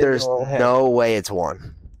answer just gave There's me a little hint. no way it's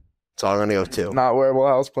 1. So I'm gonna go 2. Not wearable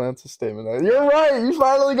houseplants, a statement. You're right. You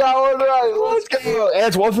finally got one right. Let's go. And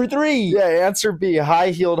it's 1 for 3. Yeah, answer B.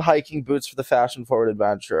 High-heeled hiking boots for the fashion-forward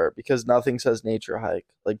adventurer, because nothing says nature hike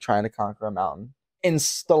like trying to conquer a mountain in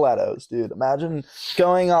stilettos, dude. Imagine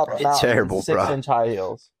going up a mountain terrible, with bro. 6-inch high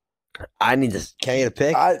heels. I need to. Can I get a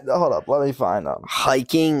pic? Hold up. Let me find them.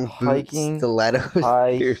 Hiking stilettos.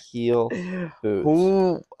 High heel boots.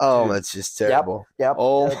 Ooh, oh, Dude. that's just terrible. Yep.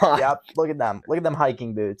 Oh yep, my. Yep. Look at them. Look at them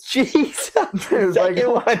hiking boots. Jeez, Dude, like-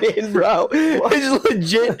 second one in, bro. It's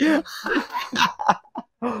legit.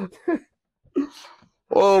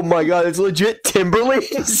 Oh my god, it's legit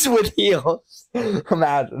Timberlands with heels.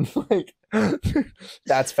 Imagine, like,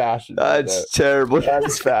 that's fashion. That's terrible.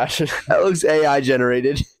 That's fashion. That looks AI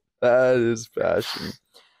generated. That is fashion.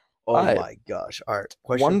 Oh Alright. my gosh. All right.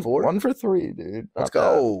 Question 4. 1 for 3, dude. Let's Not bad.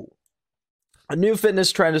 go. A new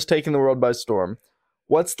fitness trend is taking the world by storm.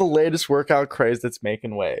 What's the latest workout craze that's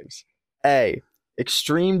making waves? A,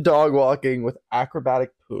 extreme dog walking with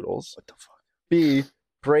acrobatic poodles. What the fuck? B,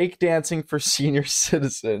 breakdancing for senior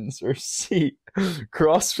citizens. Or C,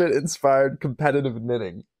 CrossFit inspired competitive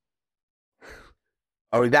knitting.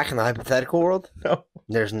 Are we back in the hypothetical world? No.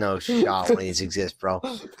 There's no shot when these exist, bro.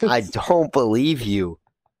 I don't believe you.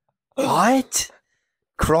 What?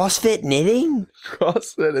 CrossFit knitting?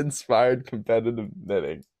 CrossFit inspired competitive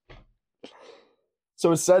knitting.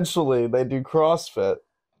 So essentially, they do CrossFit.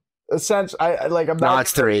 Essentially, I'm No, not.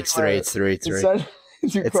 it's 3. It's 3. It's 3. It's 3. Essentially,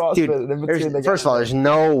 do It's- CrossFit, dude, and in between they First of all, there's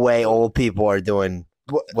no way old people are doing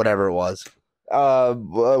whatever it was.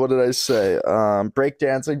 what did I say?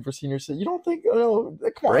 Breakdancing for senior citizens. You don't think? No,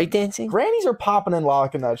 come on. Breakdancing? Grannies are popping and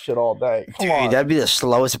locking that shit all day. Come Dude, on. that'd be the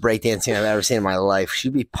slowest breakdancing I've ever seen in my life.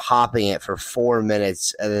 She'd be popping it for 4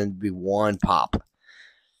 minutes and then be 1 pop.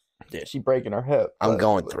 Yeah, she breaking her hip. I'm but-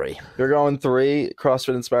 going 3. You're going 3.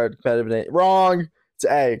 CrossFit inspired competitive knitting. Wrong. It's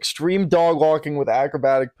A. Extreme dog walking with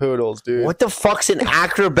acrobatic poodles, dude. What the fuck's an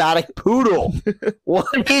acrobatic poodle? What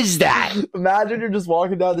is that? Imagine you're just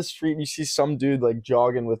walking down the street and you see some dude like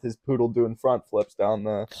jogging with his poodle doing front flips down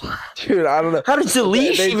the. Dude, I don't know. How does the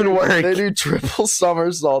leash even work? They do triple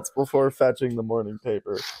somersaults before fetching the morning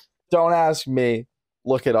paper. Don't ask me.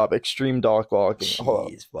 Look it up. Extreme dog walking. Hold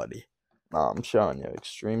up. Jeez, buddy. No, I'm showing you.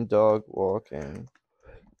 Extreme dog walking.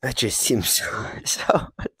 That just seems so.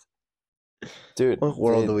 Dude, What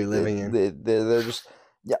world are we living in? They're just.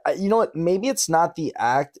 Yeah, you know what? Maybe it's not the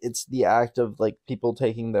act. It's the act of like people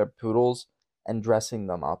taking their poodles and dressing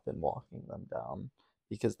them up and walking them down,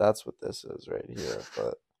 because that's what this is right here.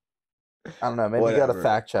 But I don't know. Maybe you got to Whatever.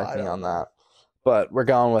 fact check I me don't on know. that. But we're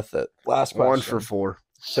going with it. Last question. 1 for 4.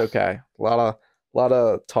 It's okay. A lot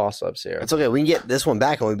of toss ups here. It's okay. We can get this one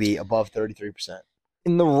back and we'd be above 33%.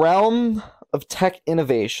 In the realm of tech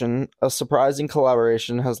innovation, a surprising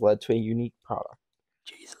collaboration has led to a unique product.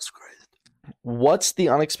 Jesus Christ. What's the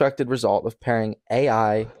unexpected result of pairing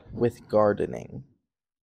AI with gardening?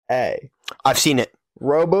 A. I've seen it.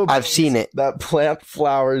 Robo. I've seen it. That plant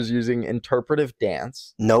flowers using interpretive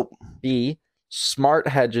dance. Nope. B. Smart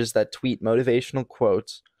hedges that tweet motivational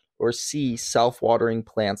quotes. Or C. Self-watering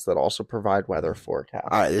plants that also provide weather forecasts.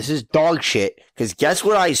 All right, this is dog shit. Because guess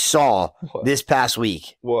what I saw What? this past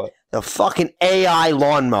week? What? The fucking AI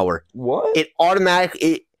lawnmower. What? It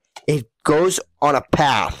automatically it goes on a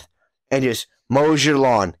path and just mows your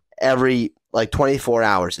lawn every like 24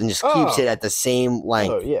 hours and just keeps Oh. it at the same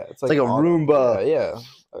length. Oh yeah, it's like a auto- Roomba. Yeah.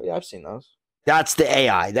 Oh, yeah, I've seen those. That's the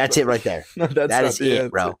AI. That's it right there. No, that's That not is the it, answer.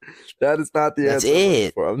 bro. That is not the That's answer.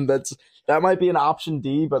 it. For them. That might be an option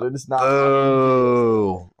D, but it is not.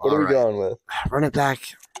 Oh. What are we going with? Run it back.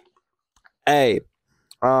 A.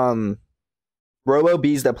 Robo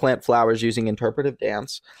bees that plant flowers using interpretive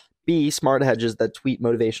dance. B, smart hedges that tweet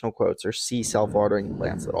motivational quotes, or C, self-watering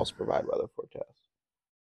plants that also provide weather forecasts.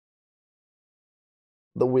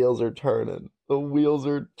 The wheels are turning. The wheels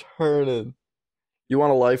are turning. You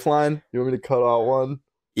want a lifeline? You want me to cut out one?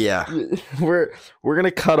 Yeah. We're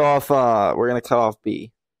gonna cut off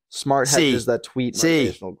B. Smart hedges that tweet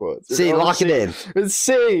motivational quotes. C, lock it in. It's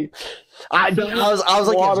C. I was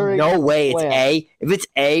like, there's no way it's A. If it's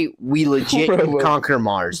A, we legit can conquer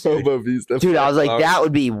Mars. Dude, I was like, that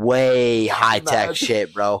would be way high-tech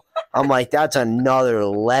shit, bro. I'm like, that's another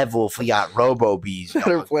level if we got robo-bees.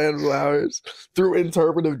 Better plant flowers through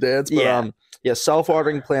interpretive dance. But, yeah,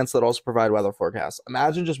 self-watering plants that also provide weather forecasts.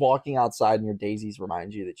 Imagine just walking outside and your daisies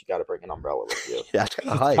remind you that you got to bring an umbrella with you. That's kind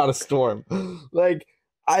of hype. It's not a storm. Like,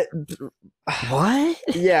 what?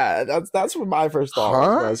 Yeah, that's what my first thought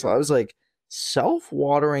was. So I was like,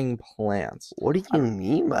 self-watering plants. What do you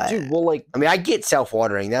mean by dude? it? Well, like, I mean, I get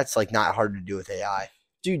self-watering. That's like not hard to do with AI.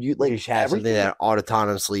 Dude, you like just have something that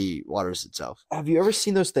autonomously waters itself. Have you ever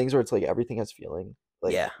seen those things where it's like everything has feeling?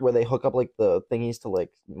 Like, where they hook up like the thingies to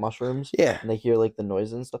like mushrooms. Yeah. And they hear like the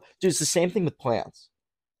noises and stuff. Dude, it's the same thing with plants.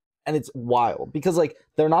 And it's wild because like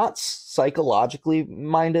they're not psychologically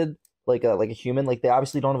minded like a human. Like they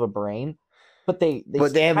obviously don't have a brain, but they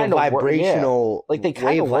have a vibrational like they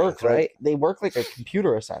kind of work, right? Like, they work like a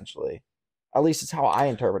computer essentially. At least it's how I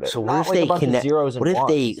interpret it. So what if they connect? What if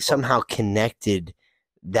they somehow connected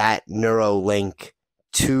that Neuralink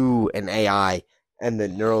to an AI, and the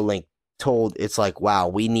Neuralink told it's like, wow,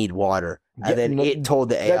 we need water, and then it told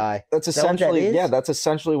the AI. That's essentially that's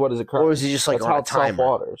essentially what is occurring. Or is it just like on a timer?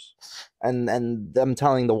 Self-waters, and them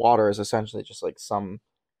telling the water is essentially just like some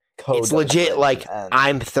code. It's legit. Like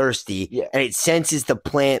I'm thirsty, and it senses the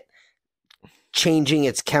plant changing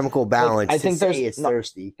its chemical balance. Like, I think it's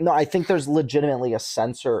thirsty. No, I think there's legitimately a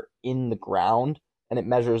sensor in the ground, and it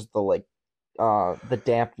measures the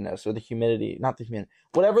dampness or the humidity, not the humidity,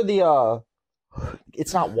 whatever the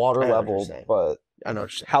it's not water level, but I know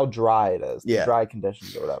how dry it is, the dry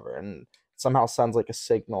conditions or whatever, and somehow sends like a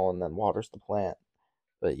signal and then waters the plant.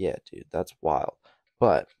 But yeah, dude, that's wild.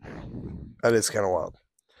 But that is kind of wild.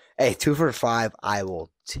 Hey, 2 for 5, I will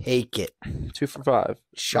take it. 2 for 5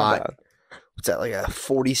 shot. What's that, like a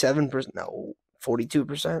 47%? No,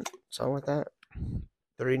 42%, something like that.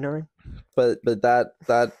 39. But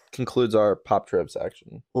that concludes our pop trivia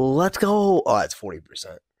section. Let's go. Oh, that's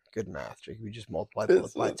 40%. Good math, Jake. We just multiply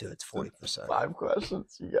both by 2. It's 40%. 5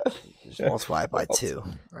 questions. You got just multiply it by 2.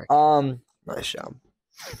 Right. Nice job.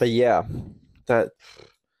 But yeah,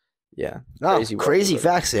 crazy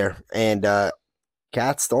facts there, and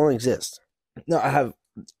cats don't exist. No, I have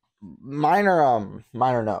minor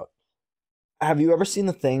note. Have you ever seen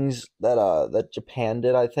the things that Japan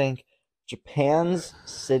did? I think Japan's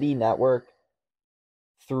city network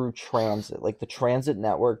through transit, like the transit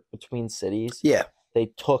network between cities. Yeah.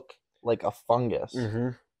 They took like a fungus.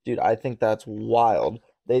 Mm-hmm. Dude, I think that's wild.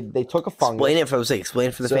 They took a fungus. Explain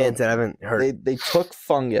it for the fans that haven't heard. They took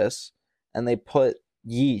fungus and they put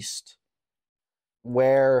yeast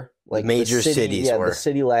where like major cities were. The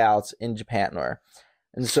city layouts in Japan were.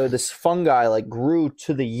 And so this fungi like grew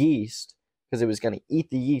to the yeast because it was going to eat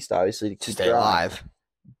the yeast, obviously, to stay alive.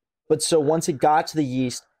 But so once it got to the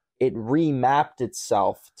yeast, it remapped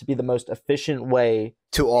itself to be the most efficient way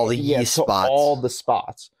to all the yeast spots. All the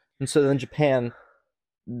spots. And so then Japan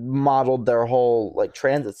modeled their whole like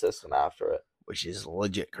transit system after it, which is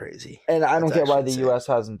legit crazy. And I don't get why the US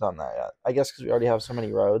hasn't done that yet. I guess because we already have so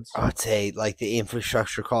many roads. I'd say like the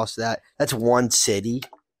infrastructure cost of that's one city.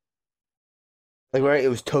 Like right, it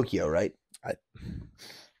was Tokyo, right?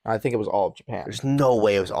 I think it was all of Japan. There's no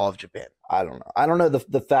way it was all of Japan. I don't know. I don't know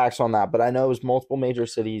the facts on that, but I know it was multiple major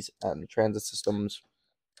cities and transit systems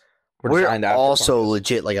were designed after also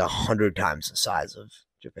legit like 100 times the size of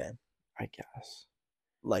Japan. I guess.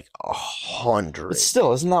 Like 100. But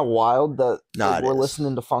still, isn't that wild that we're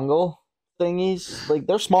listening to fungal thingies? Like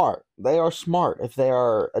they're smart. They are smart if they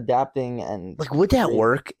are adapting and like would that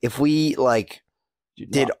work if we like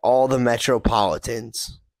did all the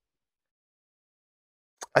metropolitans?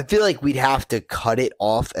 I feel like we'd have to cut it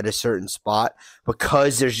off at a certain spot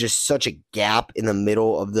because there's just such a gap in the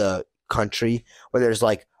middle of the country where there's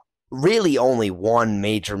like really only one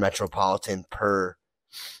major metropolitan per,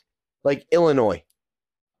 like Illinois.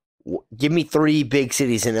 Give me 3 big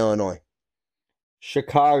cities in Illinois.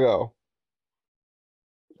 Chicago.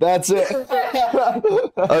 That's it.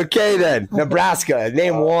 Okay then. Nebraska.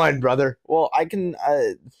 Name one, brother. Well, I can.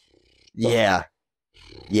 Yeah.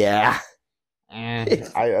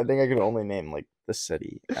 I think I can only name like the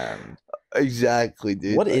city and exactly,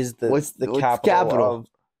 dude. What's the capital of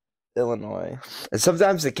Illinois. And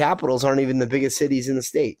sometimes the capitals aren't even the biggest cities in the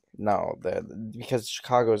state. No, because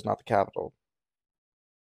Chicago is not the capital.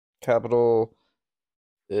 Capital,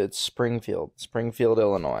 it's Springfield,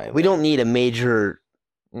 Illinois. We don't need a major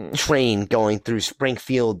train going through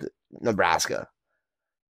Springfield, Nebraska.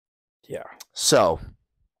 Yeah. So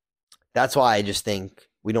that's why I just think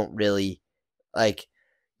we don't really like.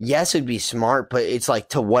 Yes, it'd be smart, but it's like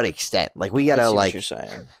to what extent? Like we gotta like. What you're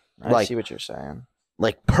saying. I see what you're saying.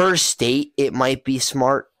 Like per state, it might be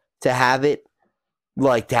smart to have it,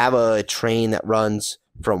 like to have a train that runs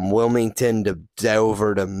from Wilmington to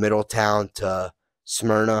Dover to Middletown to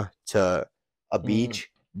Smyrna to a beach.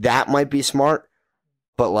 That might be smart,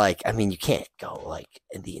 but like, I mean, you can't go like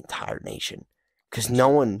in the entire nation because no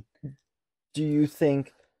one. Do you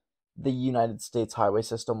think the United States highway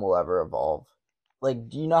system will ever evolve? Like,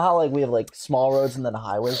 do you know how like we have like small roads and then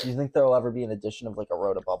highways? Do you think there will ever be an addition of like a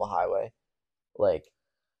road above a highway? Like,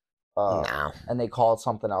 No. And they call it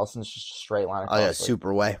something else, and it's just a straight line across. Oh yeah, like,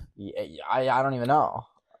 superway. Yeah, I don't even know.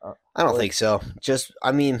 I don't think so. Just,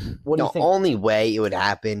 I mean, What do you the think? only way it would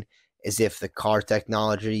happen is if the car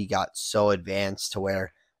technology got so advanced to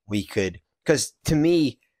where we could. Because to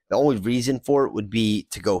me, the only reason for it would be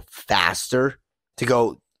to go faster, to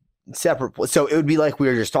go separate. So it would be like we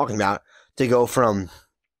were just talking about, to go from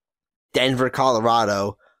Denver,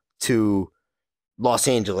 Colorado to Los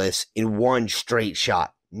Angeles in one straight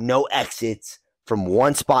shot. No exits from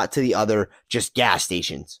one spot to the other, just gas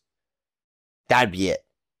stations. That'd be it.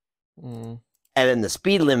 And then the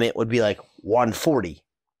speed limit would be like 140,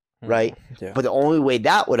 right? Yeah. But the only way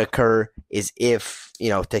that would occur is if,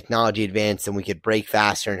 technology advanced and we could brake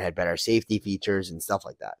faster and had better safety features and stuff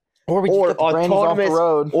like that. Or we just get the grannies off the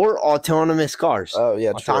road. Or autonomous cars. Oh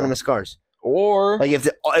yeah, autonomous cars. Or like if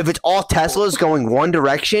it's all Teslas going one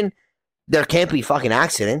direction, there can't be fucking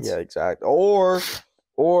accidents. Yeah, exactly. Or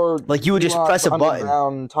like you would just press a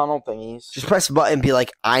button. Tunnel thingies. Just press a button and be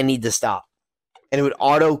like, I need to stop. And it would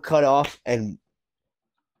auto cut off and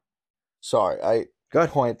sorry, good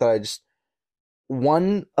point that I just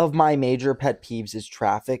one of my major pet peeves is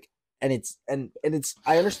traffic. And it's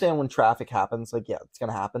I understand when traffic happens, like yeah, it's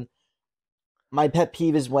gonna happen. My pet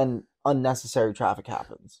peeve is when unnecessary traffic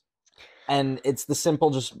happens. And it's a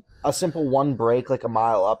simple one break like a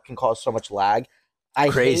mile up can cause so much lag.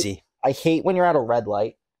 Crazy. I hate when you're at a red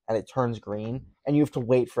light and it turns green and you have to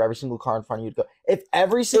wait for every single car in front of you to go. If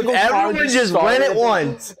everyone just went at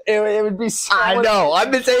once, it would be so I know. I've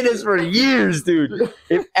been saying this for years, dude.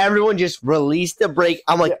 If everyone just released the brake,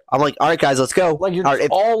 I'm like, all right, guys, let's go. Like you're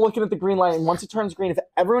all looking at the green light, and once it turns green, if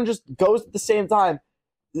everyone just goes at the same time.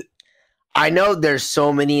 I know there's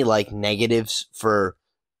so many like negatives for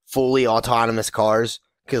fully autonomous cars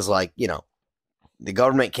because like, the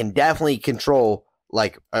government can definitely control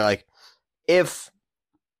like if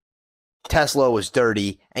Tesla was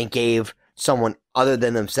dirty and gave someone other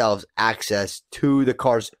than themselves access to the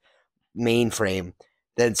car's mainframe,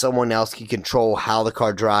 then someone else can control how the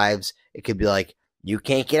car drives. It could be like, you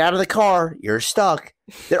can't get out of the car, you're stuck.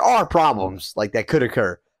 There are problems like that could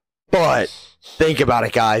occur. But think about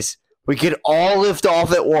it, guys. We could all lift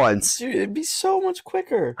off at once. Dude, it'd be so much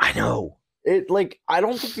quicker. I know. I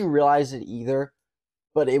don't think you realize it either,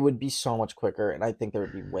 but it would be so much quicker, and I think there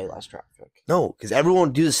would be way less traffic. No, because everyone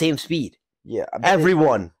would do the same speed. Yeah,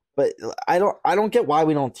 everyone. But I don't get why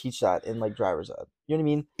we don't teach that in like driver's ed. You know what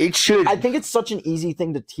I mean? It should. I think it's such an easy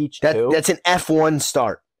thing to teach too. That's an F1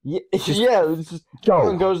 start. Yeah, just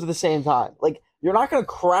everyone goes at the same time. Like you're not gonna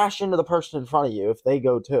crash into the person in front of you if they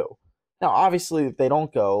go too. Now, obviously, if they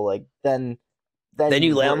don't go, like then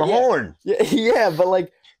you lay on the horn. Yeah, but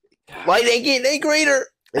like, why they get any greater?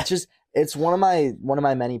 It's one of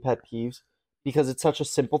my many pet peeves because it's such a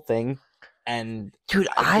simple thing. And dude,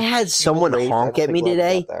 I had someone honk at me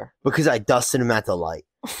today because I dusted him at the light.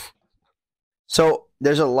 So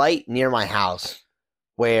there's a light near my house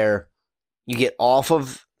where you get off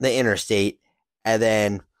of the interstate, and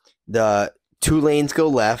then the 2 lanes go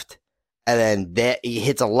left, and then it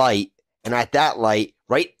hits a light. And at that light,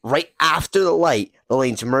 right after the light, the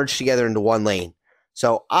lanes merge together into one lane.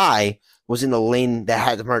 So I was in the lane that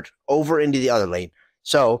had to merge over into the other lane.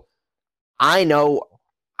 So I know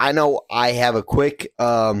I have a quick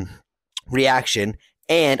reaction,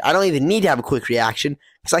 and I don't even need to have a quick reaction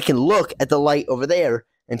because I can look at the light over there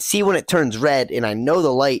and see when it turns red, and I know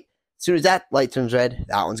the light. As soon as that light turns red,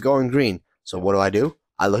 that one's going green. So what do?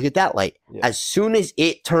 I look at that light. Yeah. As soon as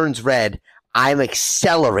it turns red, I'm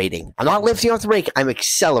accelerating. I'm not lifting off the brake. I'm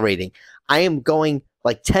accelerating. I am going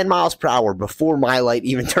like 10 miles per hour before my light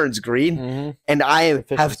even turns green. And I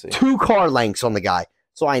have 2 car lengths on the guy.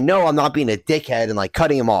 So I know I'm not being a dickhead and like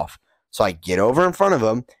cutting him off. So I get over in front of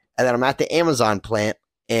him, and then I'm at the Amazon plant,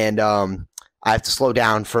 and I have to slow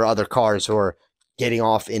down for other cars who are getting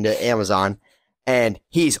off into Amazon, and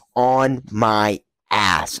he's on my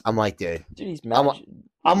ass. I'm like, dude, he's mad.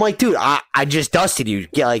 I'm like, dude, I just dusted you.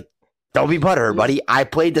 Get like, don't be butthurt, buddy. I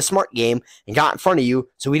played the smart game and got in front of you,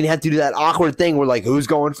 so we didn't have to do that awkward thing where like, who's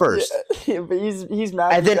going first? Yeah, but he's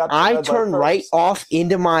mad. And then I turn right off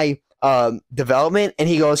into my development, and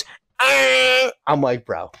he goes, "Ah!" I'm like,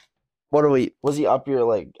 bro, what are we? Was he up your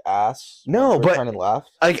like ass? No, but turning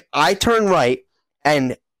left. Like I turn right,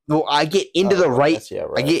 and I get into the right. Yeah,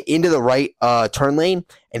 right. I get into the right turn lane,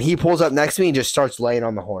 and he pulls up next to me and just starts laying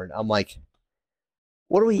on the horn. I'm like,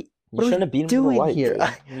 what are we? You shouldn't have beaten doing the white, here?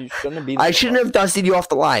 You shouldn't have beaten. I shouldn't have dusted you off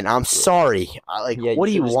the line. I'm sorry. What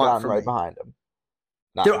do you want from right me? behind him?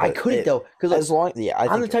 Dude, I couldn't though, because as long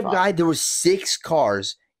I'm the type of guy. There was 6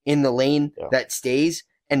 cars in the lane that stays,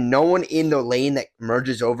 and no one in the lane that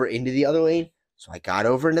merges over into the other lane. So I got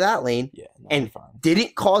over into that lane and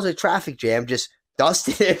didn't cause a traffic jam. Just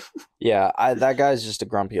dusted it. Yeah, that guy's just a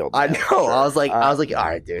grumpy old man. I know. Sure. I was like, all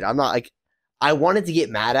right, dude. I'm not like. I wanted to get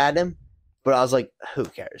mad at him, but I was like, who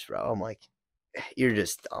cares, bro? I'm like, you're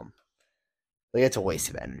just dumb. Like, it's a waste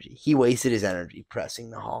of energy. He wasted his energy pressing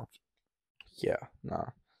the honk. Yeah, no.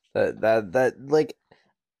 That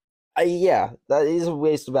is a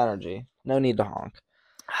waste of energy. No need to honk.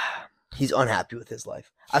 He's unhappy with his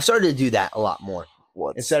life. I've started to do that a lot more.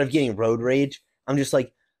 Instead of getting road rage, I'm just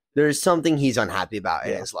like, there's something he's unhappy about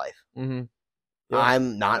in his life. Mm-hmm. Yeah.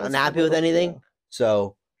 I'm not unhappy with anything,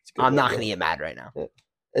 so I'm not going to get mad right now.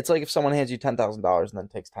 It's like if someone hands you $10,000 and then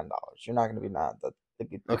takes $10, you're not going to be mad.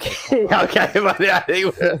 Okay, buddy. I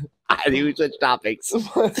think we switch topics.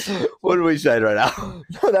 What are we saying right now?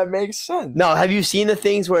 No, that makes sense. No, have you seen the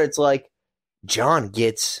things where it's like John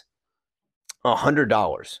gets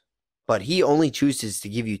 $100, but he only chooses to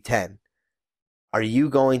give you 10? Are you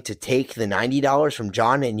going to take the $90 from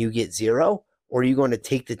John and you get 0, or are you going to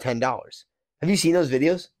take the $10? Have you seen those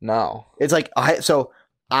videos? No. It's like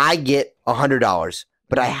I get $100,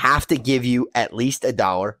 but I have to give you at least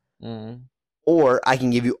 $1. Mm. Or I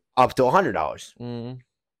can give you up to $100. Mm.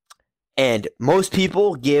 And most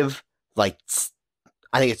people give I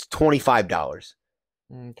think it's $25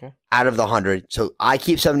 out of the 100. So I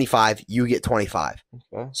keep 75, you get 25.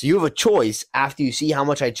 Okay. So you have a choice after you see how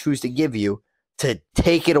much I choose to give you to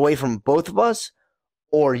take it away from both of us,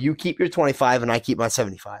 or you keep your 25 and I keep my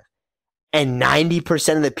 75. And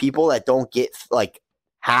 90% of the people that don't get like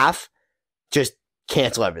half just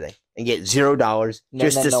cancel everything and get $0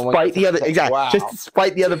 just to spite the other. Exactly. Wow. Just to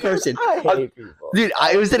spite the other person. I hate people. Dude,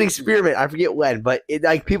 it was an experiment. I forget when, but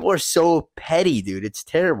people are so petty, dude. It's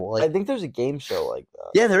terrible. I think there's a game show like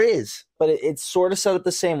that. Yeah, there is. But it's sort of set up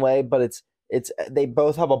the same way, but it's they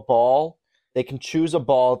both have a ball. They can choose a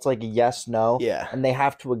ball. It's like a yes, no. Yeah. And they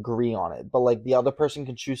have to agree on it. But like the other person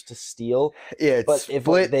can choose to steal. Yeah, it's but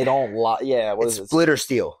split. If they don't it's split or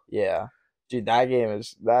steal. Yeah. Dude, that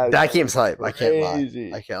game's hype. I can't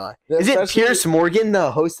lie. Is it Pierce Morgan,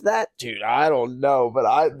 the host of that? Dude, I don't know, but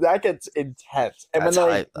that gets intense. And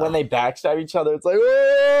when they backstab each other, it's like,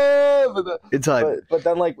 it's hype. But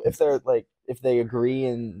then like if they agree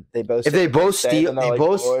and they both steal,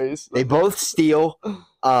 they both steal.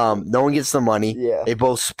 No one gets the money. Yeah. They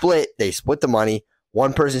both split. They split the money.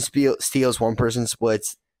 One person steals. One person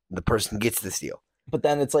splits. The person gets the steal. But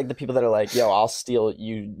then it's like the people that are like, "Yo, I'll steal.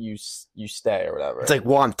 You stay or whatever." It's like,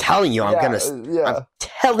 well, I'm telling you, I'm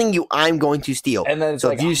telling you, I'm going to steal. And then it's so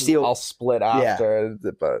like, if you steal, I'll split after.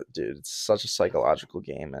 Yeah. But dude, it's such a psychological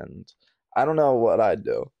game, and I don't know what I'd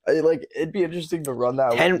do. It'd be interesting to run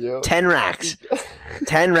that. 10 racks,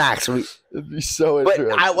 10 racks. It'd be so interesting.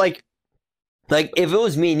 But I like if it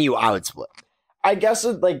was me and you, I would split. I guess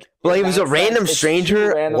it if it was a random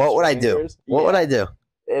stranger, what would I do? What would I do?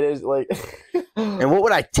 It is like, and what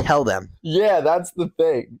would I tell them? Yeah, that's the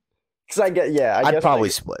thing. Because I'd probably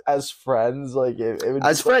split as friends. Like it would.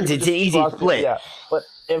 As friends, it's an easy split. Yeah, but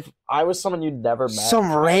if I was someone you'd never met,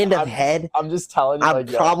 some random head, I'm just telling you. I'm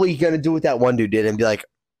probably gonna do what that one dude did and be like,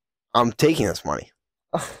 "I'm taking this money."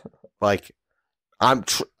 I'm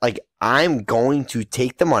going to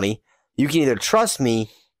take the money. You can either trust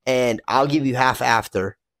me and I'll give you half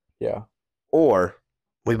after. Yeah. Or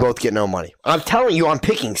we both get no money. I'm telling you, I'm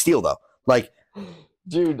picking steal though.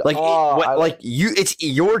 Dude, it's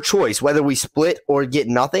your choice whether we split or get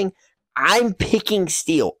nothing. I'm picking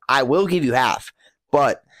steal. I will give you half,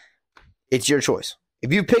 but it's your choice.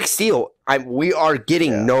 If you pick steal, we are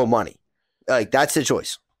getting no money. That's the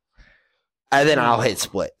choice. And then I'll hit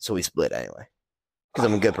split, so we split anyway because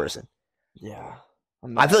I'm a good person. Yeah,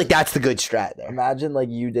 I feel like that's the good strat there. Imagine like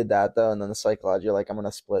you did that though, and then the psychology, you're like, I'm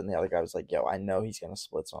gonna split, and the other guy was like, yo, I know he's gonna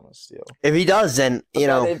split, so I'm gonna steal. If he does, then But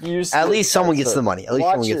then if you at least someone gets the money. At least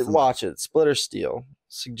someone gets the money. Watch it. Split or steal.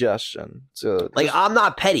 Suggestion. So like I'm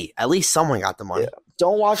not petty. At least someone got the money. Yeah.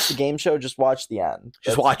 Don't watch the game show. Just watch the end.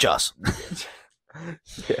 Just watch us.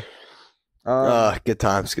 Yeah. Good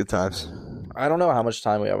times. Good times. I don't know how much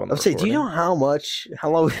time we have on the Let's say, do you know how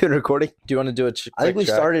long we've been recording? Do you want to do it? I think we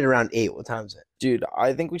started around 8. What time is it? Dude,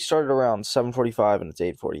 I think we started around 7:45 and it's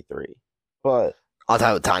 8:43. But I'll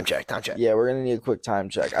have a time check. Yeah, we're gonna need a quick time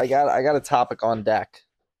check. I got a topic on deck.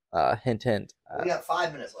 Hint. We got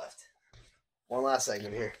 5 minutes left. One last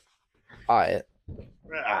segment here. All right.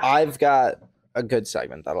 I've got a good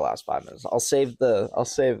segment that'll last 5 minutes. I'll save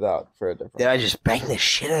that for a different. Did I just bang the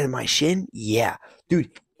shit out of my shin? Yeah, dude.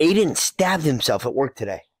 Aiden stabbed himself at work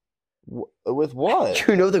today. With what?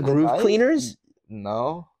 You know the groove cleaners?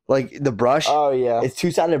 No. Like the brush? Oh, yeah. It's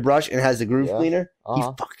two-sided brush and it has the groove cleaner. He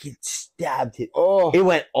fucking stabbed it. Oh. It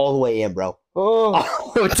went all the way in, bro.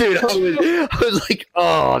 Oh, dude. I was like,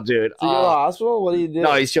 oh, dude. Do you go to the hospital? What do you do?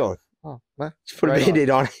 No, he's chilling. Oh, man. Just put a Band-Aid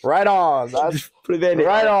on it. Right on. That's put a Band-Aid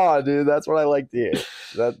right on, dude. That's what I like to hear.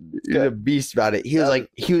 He's a beast about it. He was like,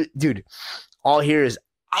 dude, all here is,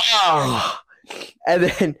 and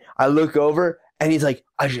then I look over and he's like,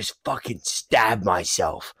 I just fucking stabbed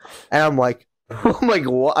myself. And I'm like,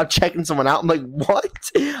 what? I'm checking someone out. I'm like, what?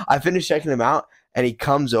 I finished checking him out and he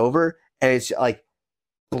comes over and it's like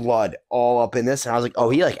blood all up in this. And I was like, oh,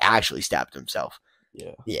 he like actually stabbed himself.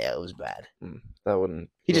 Yeah. Yeah, it was bad. That wouldn't.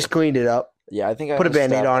 He just cleaned it up. Yeah, I think I put a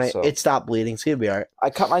Band-Aid on myself. it. It stopped bleeding, so he'll be all right. I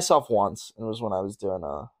cut myself once. It was when I was doing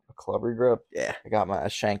a club regrip. Yeah. I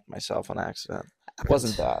shanked myself on accident. It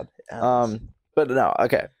wasn't bad. But no,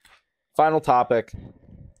 okay. Final topic.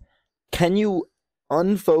 Can you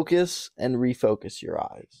unfocus and refocus your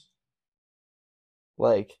eyes?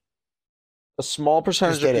 Like, a small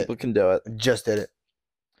percentage of people can do it. Just did it.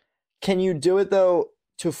 Can you do it, though,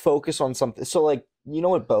 to focus on something? So, like, you know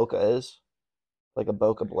what bokeh is? Like a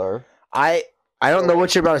bokeh blur? I don't know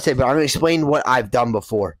what you're about to say, but I'm going to explain what I've done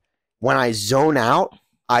before. When I zone out,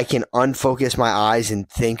 I can unfocus my eyes and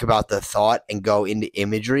think about the thought and go into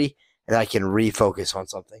imagery, and I can refocus on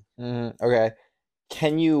something. Okay.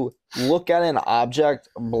 Can you look at an object,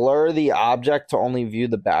 blur the object to only view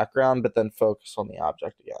the background, but then focus on the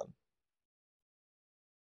object again?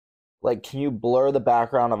 Like, can you blur the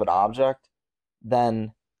background of an object,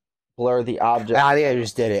 then blur the object? I think I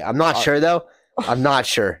just did it. I'm not sure, though. I'm not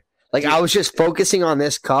sure. Like, I was just focusing on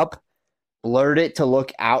this cup, blurred it to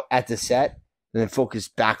look out at the set, and then focus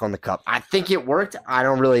back on the cup. I think it worked. I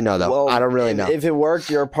don't really know, though. I don't really know. If it worked,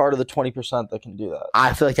 you're a part of the 20% that can do that.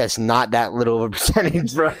 I feel like that's not that little of a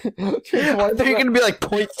percentage, bro. I think you're going to be like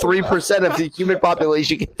 0.3% of the human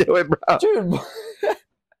population can do it, bro. Dude.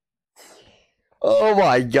 Oh,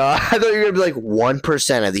 my God. I thought you were going to be like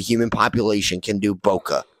 1% of the human population can do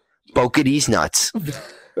bokeh. Bokeh these nuts.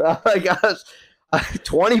 Oh, my gosh.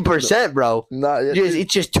 20%, bro.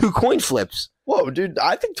 It's just 2 coin flips. Whoa, dude!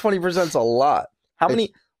 I think 20% is a lot.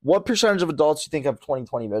 What percentage of adults do you think have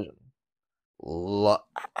 20/20 vision? Low.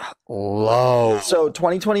 So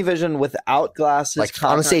 20/20 vision without glasses. Like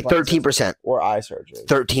I'm gonna say 13% or eye surgery.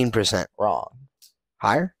 13%. Wrong.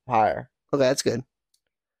 Higher. Okay, that's good.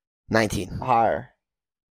 19. Higher.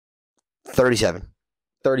 37.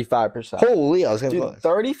 35%. Holy, I was gonna. Dude,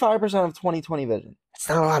 35% of 20/20 vision. It's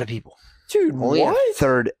not a lot of people. Dude, only what? A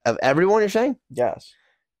third of everyone. You're saying? Yes.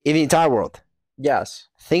 In the entire world. Yes.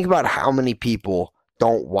 Think about how many people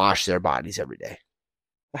don't wash their bodies every day.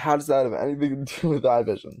 How does that have anything to do with eye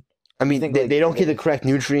vision? I mean, they don't get the correct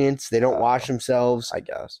nutrients. They don't wash themselves. I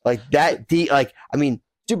guess. Like that. Dude,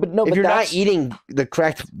 but no. If you're not eating the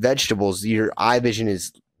correct vegetables, your eye vision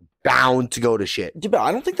is bound to go to shit. Dude, but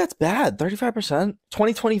I don't think that's bad. 35%,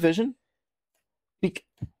 20/20 vision.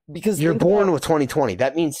 Because you're born with 20/20.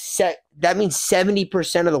 That means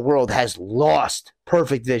 70% of the world has lost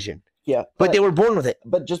perfect vision. Yeah, but they were born with it.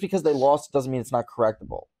 But just because they lost it doesn't mean it's not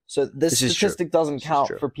correctable. So this statistic doesn't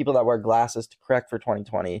count for people that wear glasses to correct for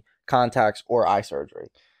 20/20, contacts, or eye surgery.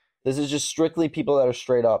 This is just strictly people that are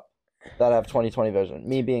straight up that have 20/20 vision.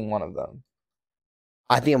 Me being one of them.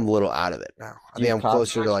 I think I'm a little out of it now. I think I'm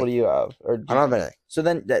closer to like. What do you have? I don't have anything. So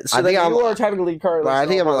then, you are technically currently. I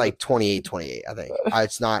think I'm at like 28. I think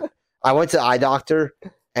it's not. I went to the eye doctor.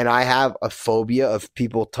 And I have a phobia of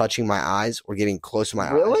people touching my eyes or getting close to my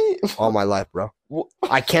eyes. Really? All my life, bro.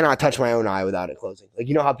 I cannot touch my own eye without it closing. Like,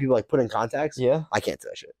 you know how people like put in contacts? Yeah. I can't do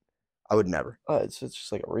that shit. I would never. It's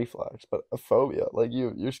just like a reflex, but a phobia. Like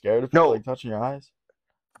you're scared of people like touching your eyes.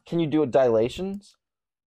 Can you do dilations?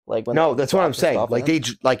 Like when no, that's what I'm saying.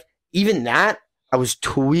 Like even that, I was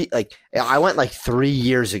I went like 3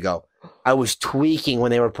 years ago. I was tweaking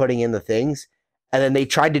when they were putting in the things, and then they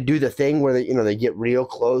tried to do the thing where they get real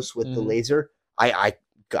close with the laser. I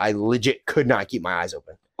legit could not keep my eyes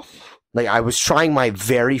open. Like I was trying my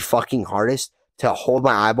very fucking hardest to hold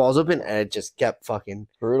my eyeballs open, and it just kept fucking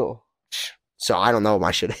brutal. So I don't know what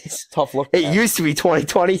my shit is. Tough look. It used to be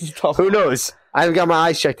 2020. Who knows? I haven't got my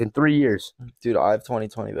eyes checked in 3 years. Dude, I have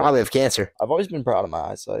 2020. Probably have cancer. I've always been proud of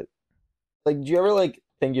my eyesight. Like, do you ever like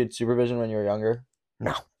think you had supervision when you were younger?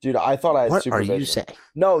 No. Dude, I thought I had supervision. What are you saying?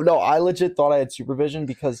 No, I legit thought I had supervision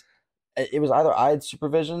because it was either I had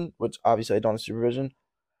supervision, which obviously I don't have supervision,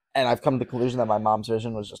 and I've come to the conclusion that my mom's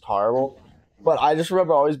vision was just horrible. But I just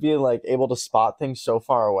remember always being like able to spot things so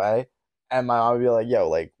far away, and my mom would be like, "Yo,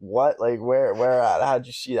 like what? Like where at? How'd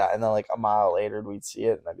you see that?" And then like a mile later we'd see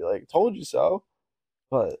it, and I'd be like, "Told you so."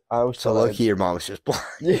 But I always so lucky your mom was just blind.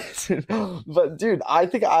 Yes, but dude, I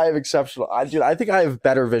think I have exceptional. I think I have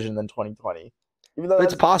better vision than 2020. Even though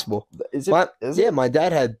it's possible. Is it? Yeah, my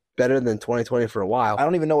dad had better than 2020 for a while. I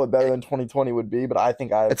don't even know what better than 2020 would be, but I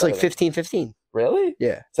think I have. It's like 15-15. Really?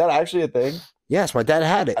 Yeah. Is that actually a thing? Yes, my dad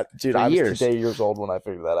had it. Dude, I was today years old when I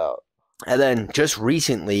figured that out. And then just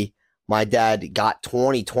recently, my dad got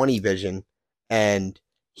 20/20 vision, and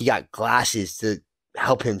he got glasses to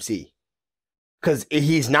help him see. Because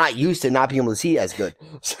he's not used to not being able to see as good.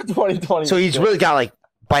 So 2020. So he's really got like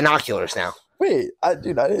binoculars now. Wait, I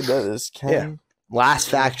didn't know this. Yeah. Last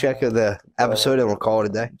fact check of the episode, and we'll call it a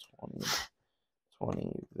day.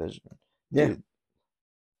 20 vision. Yeah. Dude,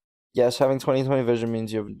 yes, having 20/20 vision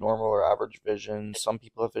means you have normal or average vision. Some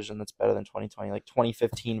people have vision that's better than 20/20, like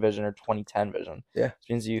 20/15 vision or 20/10 vision. Yeah. Which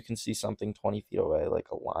means you can see something 20 feet away, like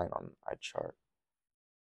a line on an eye chart.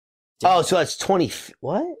 Oh, so that's 20.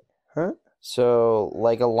 What? Huh? So,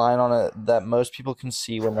 like a line on it that most people can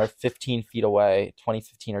see when they're 15 feet away,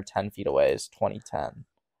 20/15 or 10 feet away is 20/10.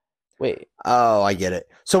 Wait. Oh, I get it.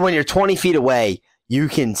 So when you're 20 feet away, you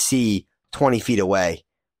can see 20 feet away,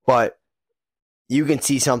 but you can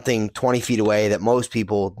see something 20 feet away that most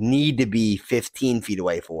people need to be 15 feet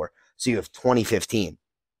away for. So you have 20/15.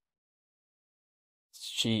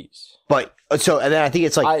 Jeez. But so, and then I think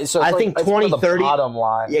it's like, I think 20/30. Bottom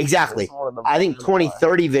line. Exactly. I think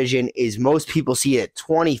 20/30 vision is most people see it at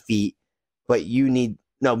 20 feet, but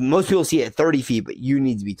most people see it at 30 feet, but you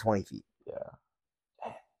need to be 20 feet. Yeah.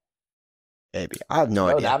 Maybe. I have no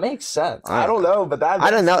idea. That makes sense. I don't know, but that makes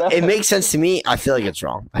I don't know. sense. It makes sense to me. I feel like it's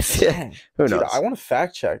wrong. Who knows? Dude, I want to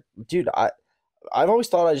fact check. Dude, I've always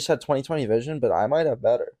thought I just had 20/20 vision, but I might have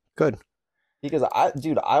better. Good. Because I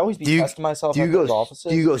always be testing myself at those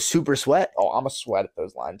offices. Do you go super sweat? Oh, I'm a sweat at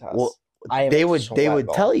those line tests. Well, they would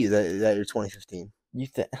tell you that you're 20/15. You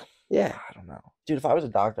think? Yeah. I don't know. Dude, if I was a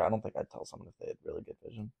doctor, I don't think I'd tell someone if they had really good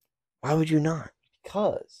vision. Why would you not?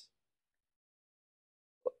 Because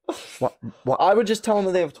what? I would just tell them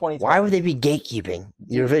that they have 20/20. Why would they be gatekeeping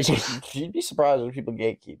your vision? You'd be surprised when people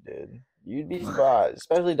gatekeep, dude. You'd be surprised.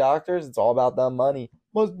 Especially doctors. It's all about the money.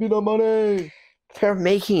 Must be the money. They're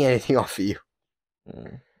making anything off of you.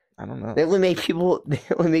 I don't know. They only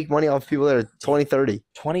make money off people that are 20/30.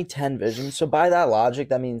 20/10 vision. So by that logic,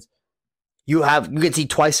 that means you can see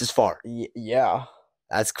twice as far. Yeah.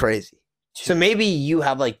 That's crazy. So maybe you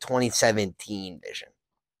have like 2017 vision.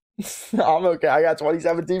 I'm okay. I got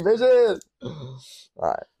 2017 vision. All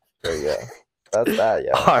right. There you go. That's that,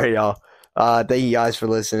 yeah. All right, y'all. Thank you guys for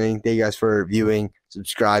listening. Thank you guys for viewing,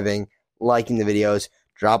 subscribing, liking the videos.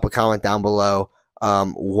 Drop a comment down below.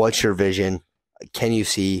 What's your vision? Can you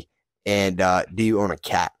see? And do you own a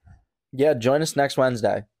cat? Yeah, join us next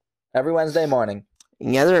Wednesday. Every Wednesday morning.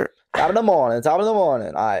 Together. Top of the morning. Top of the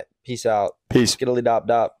morning. All right. Peace out. Peace. Skiddly dop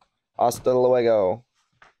dop. Hasta luego.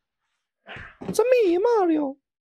 It's a me, Mario.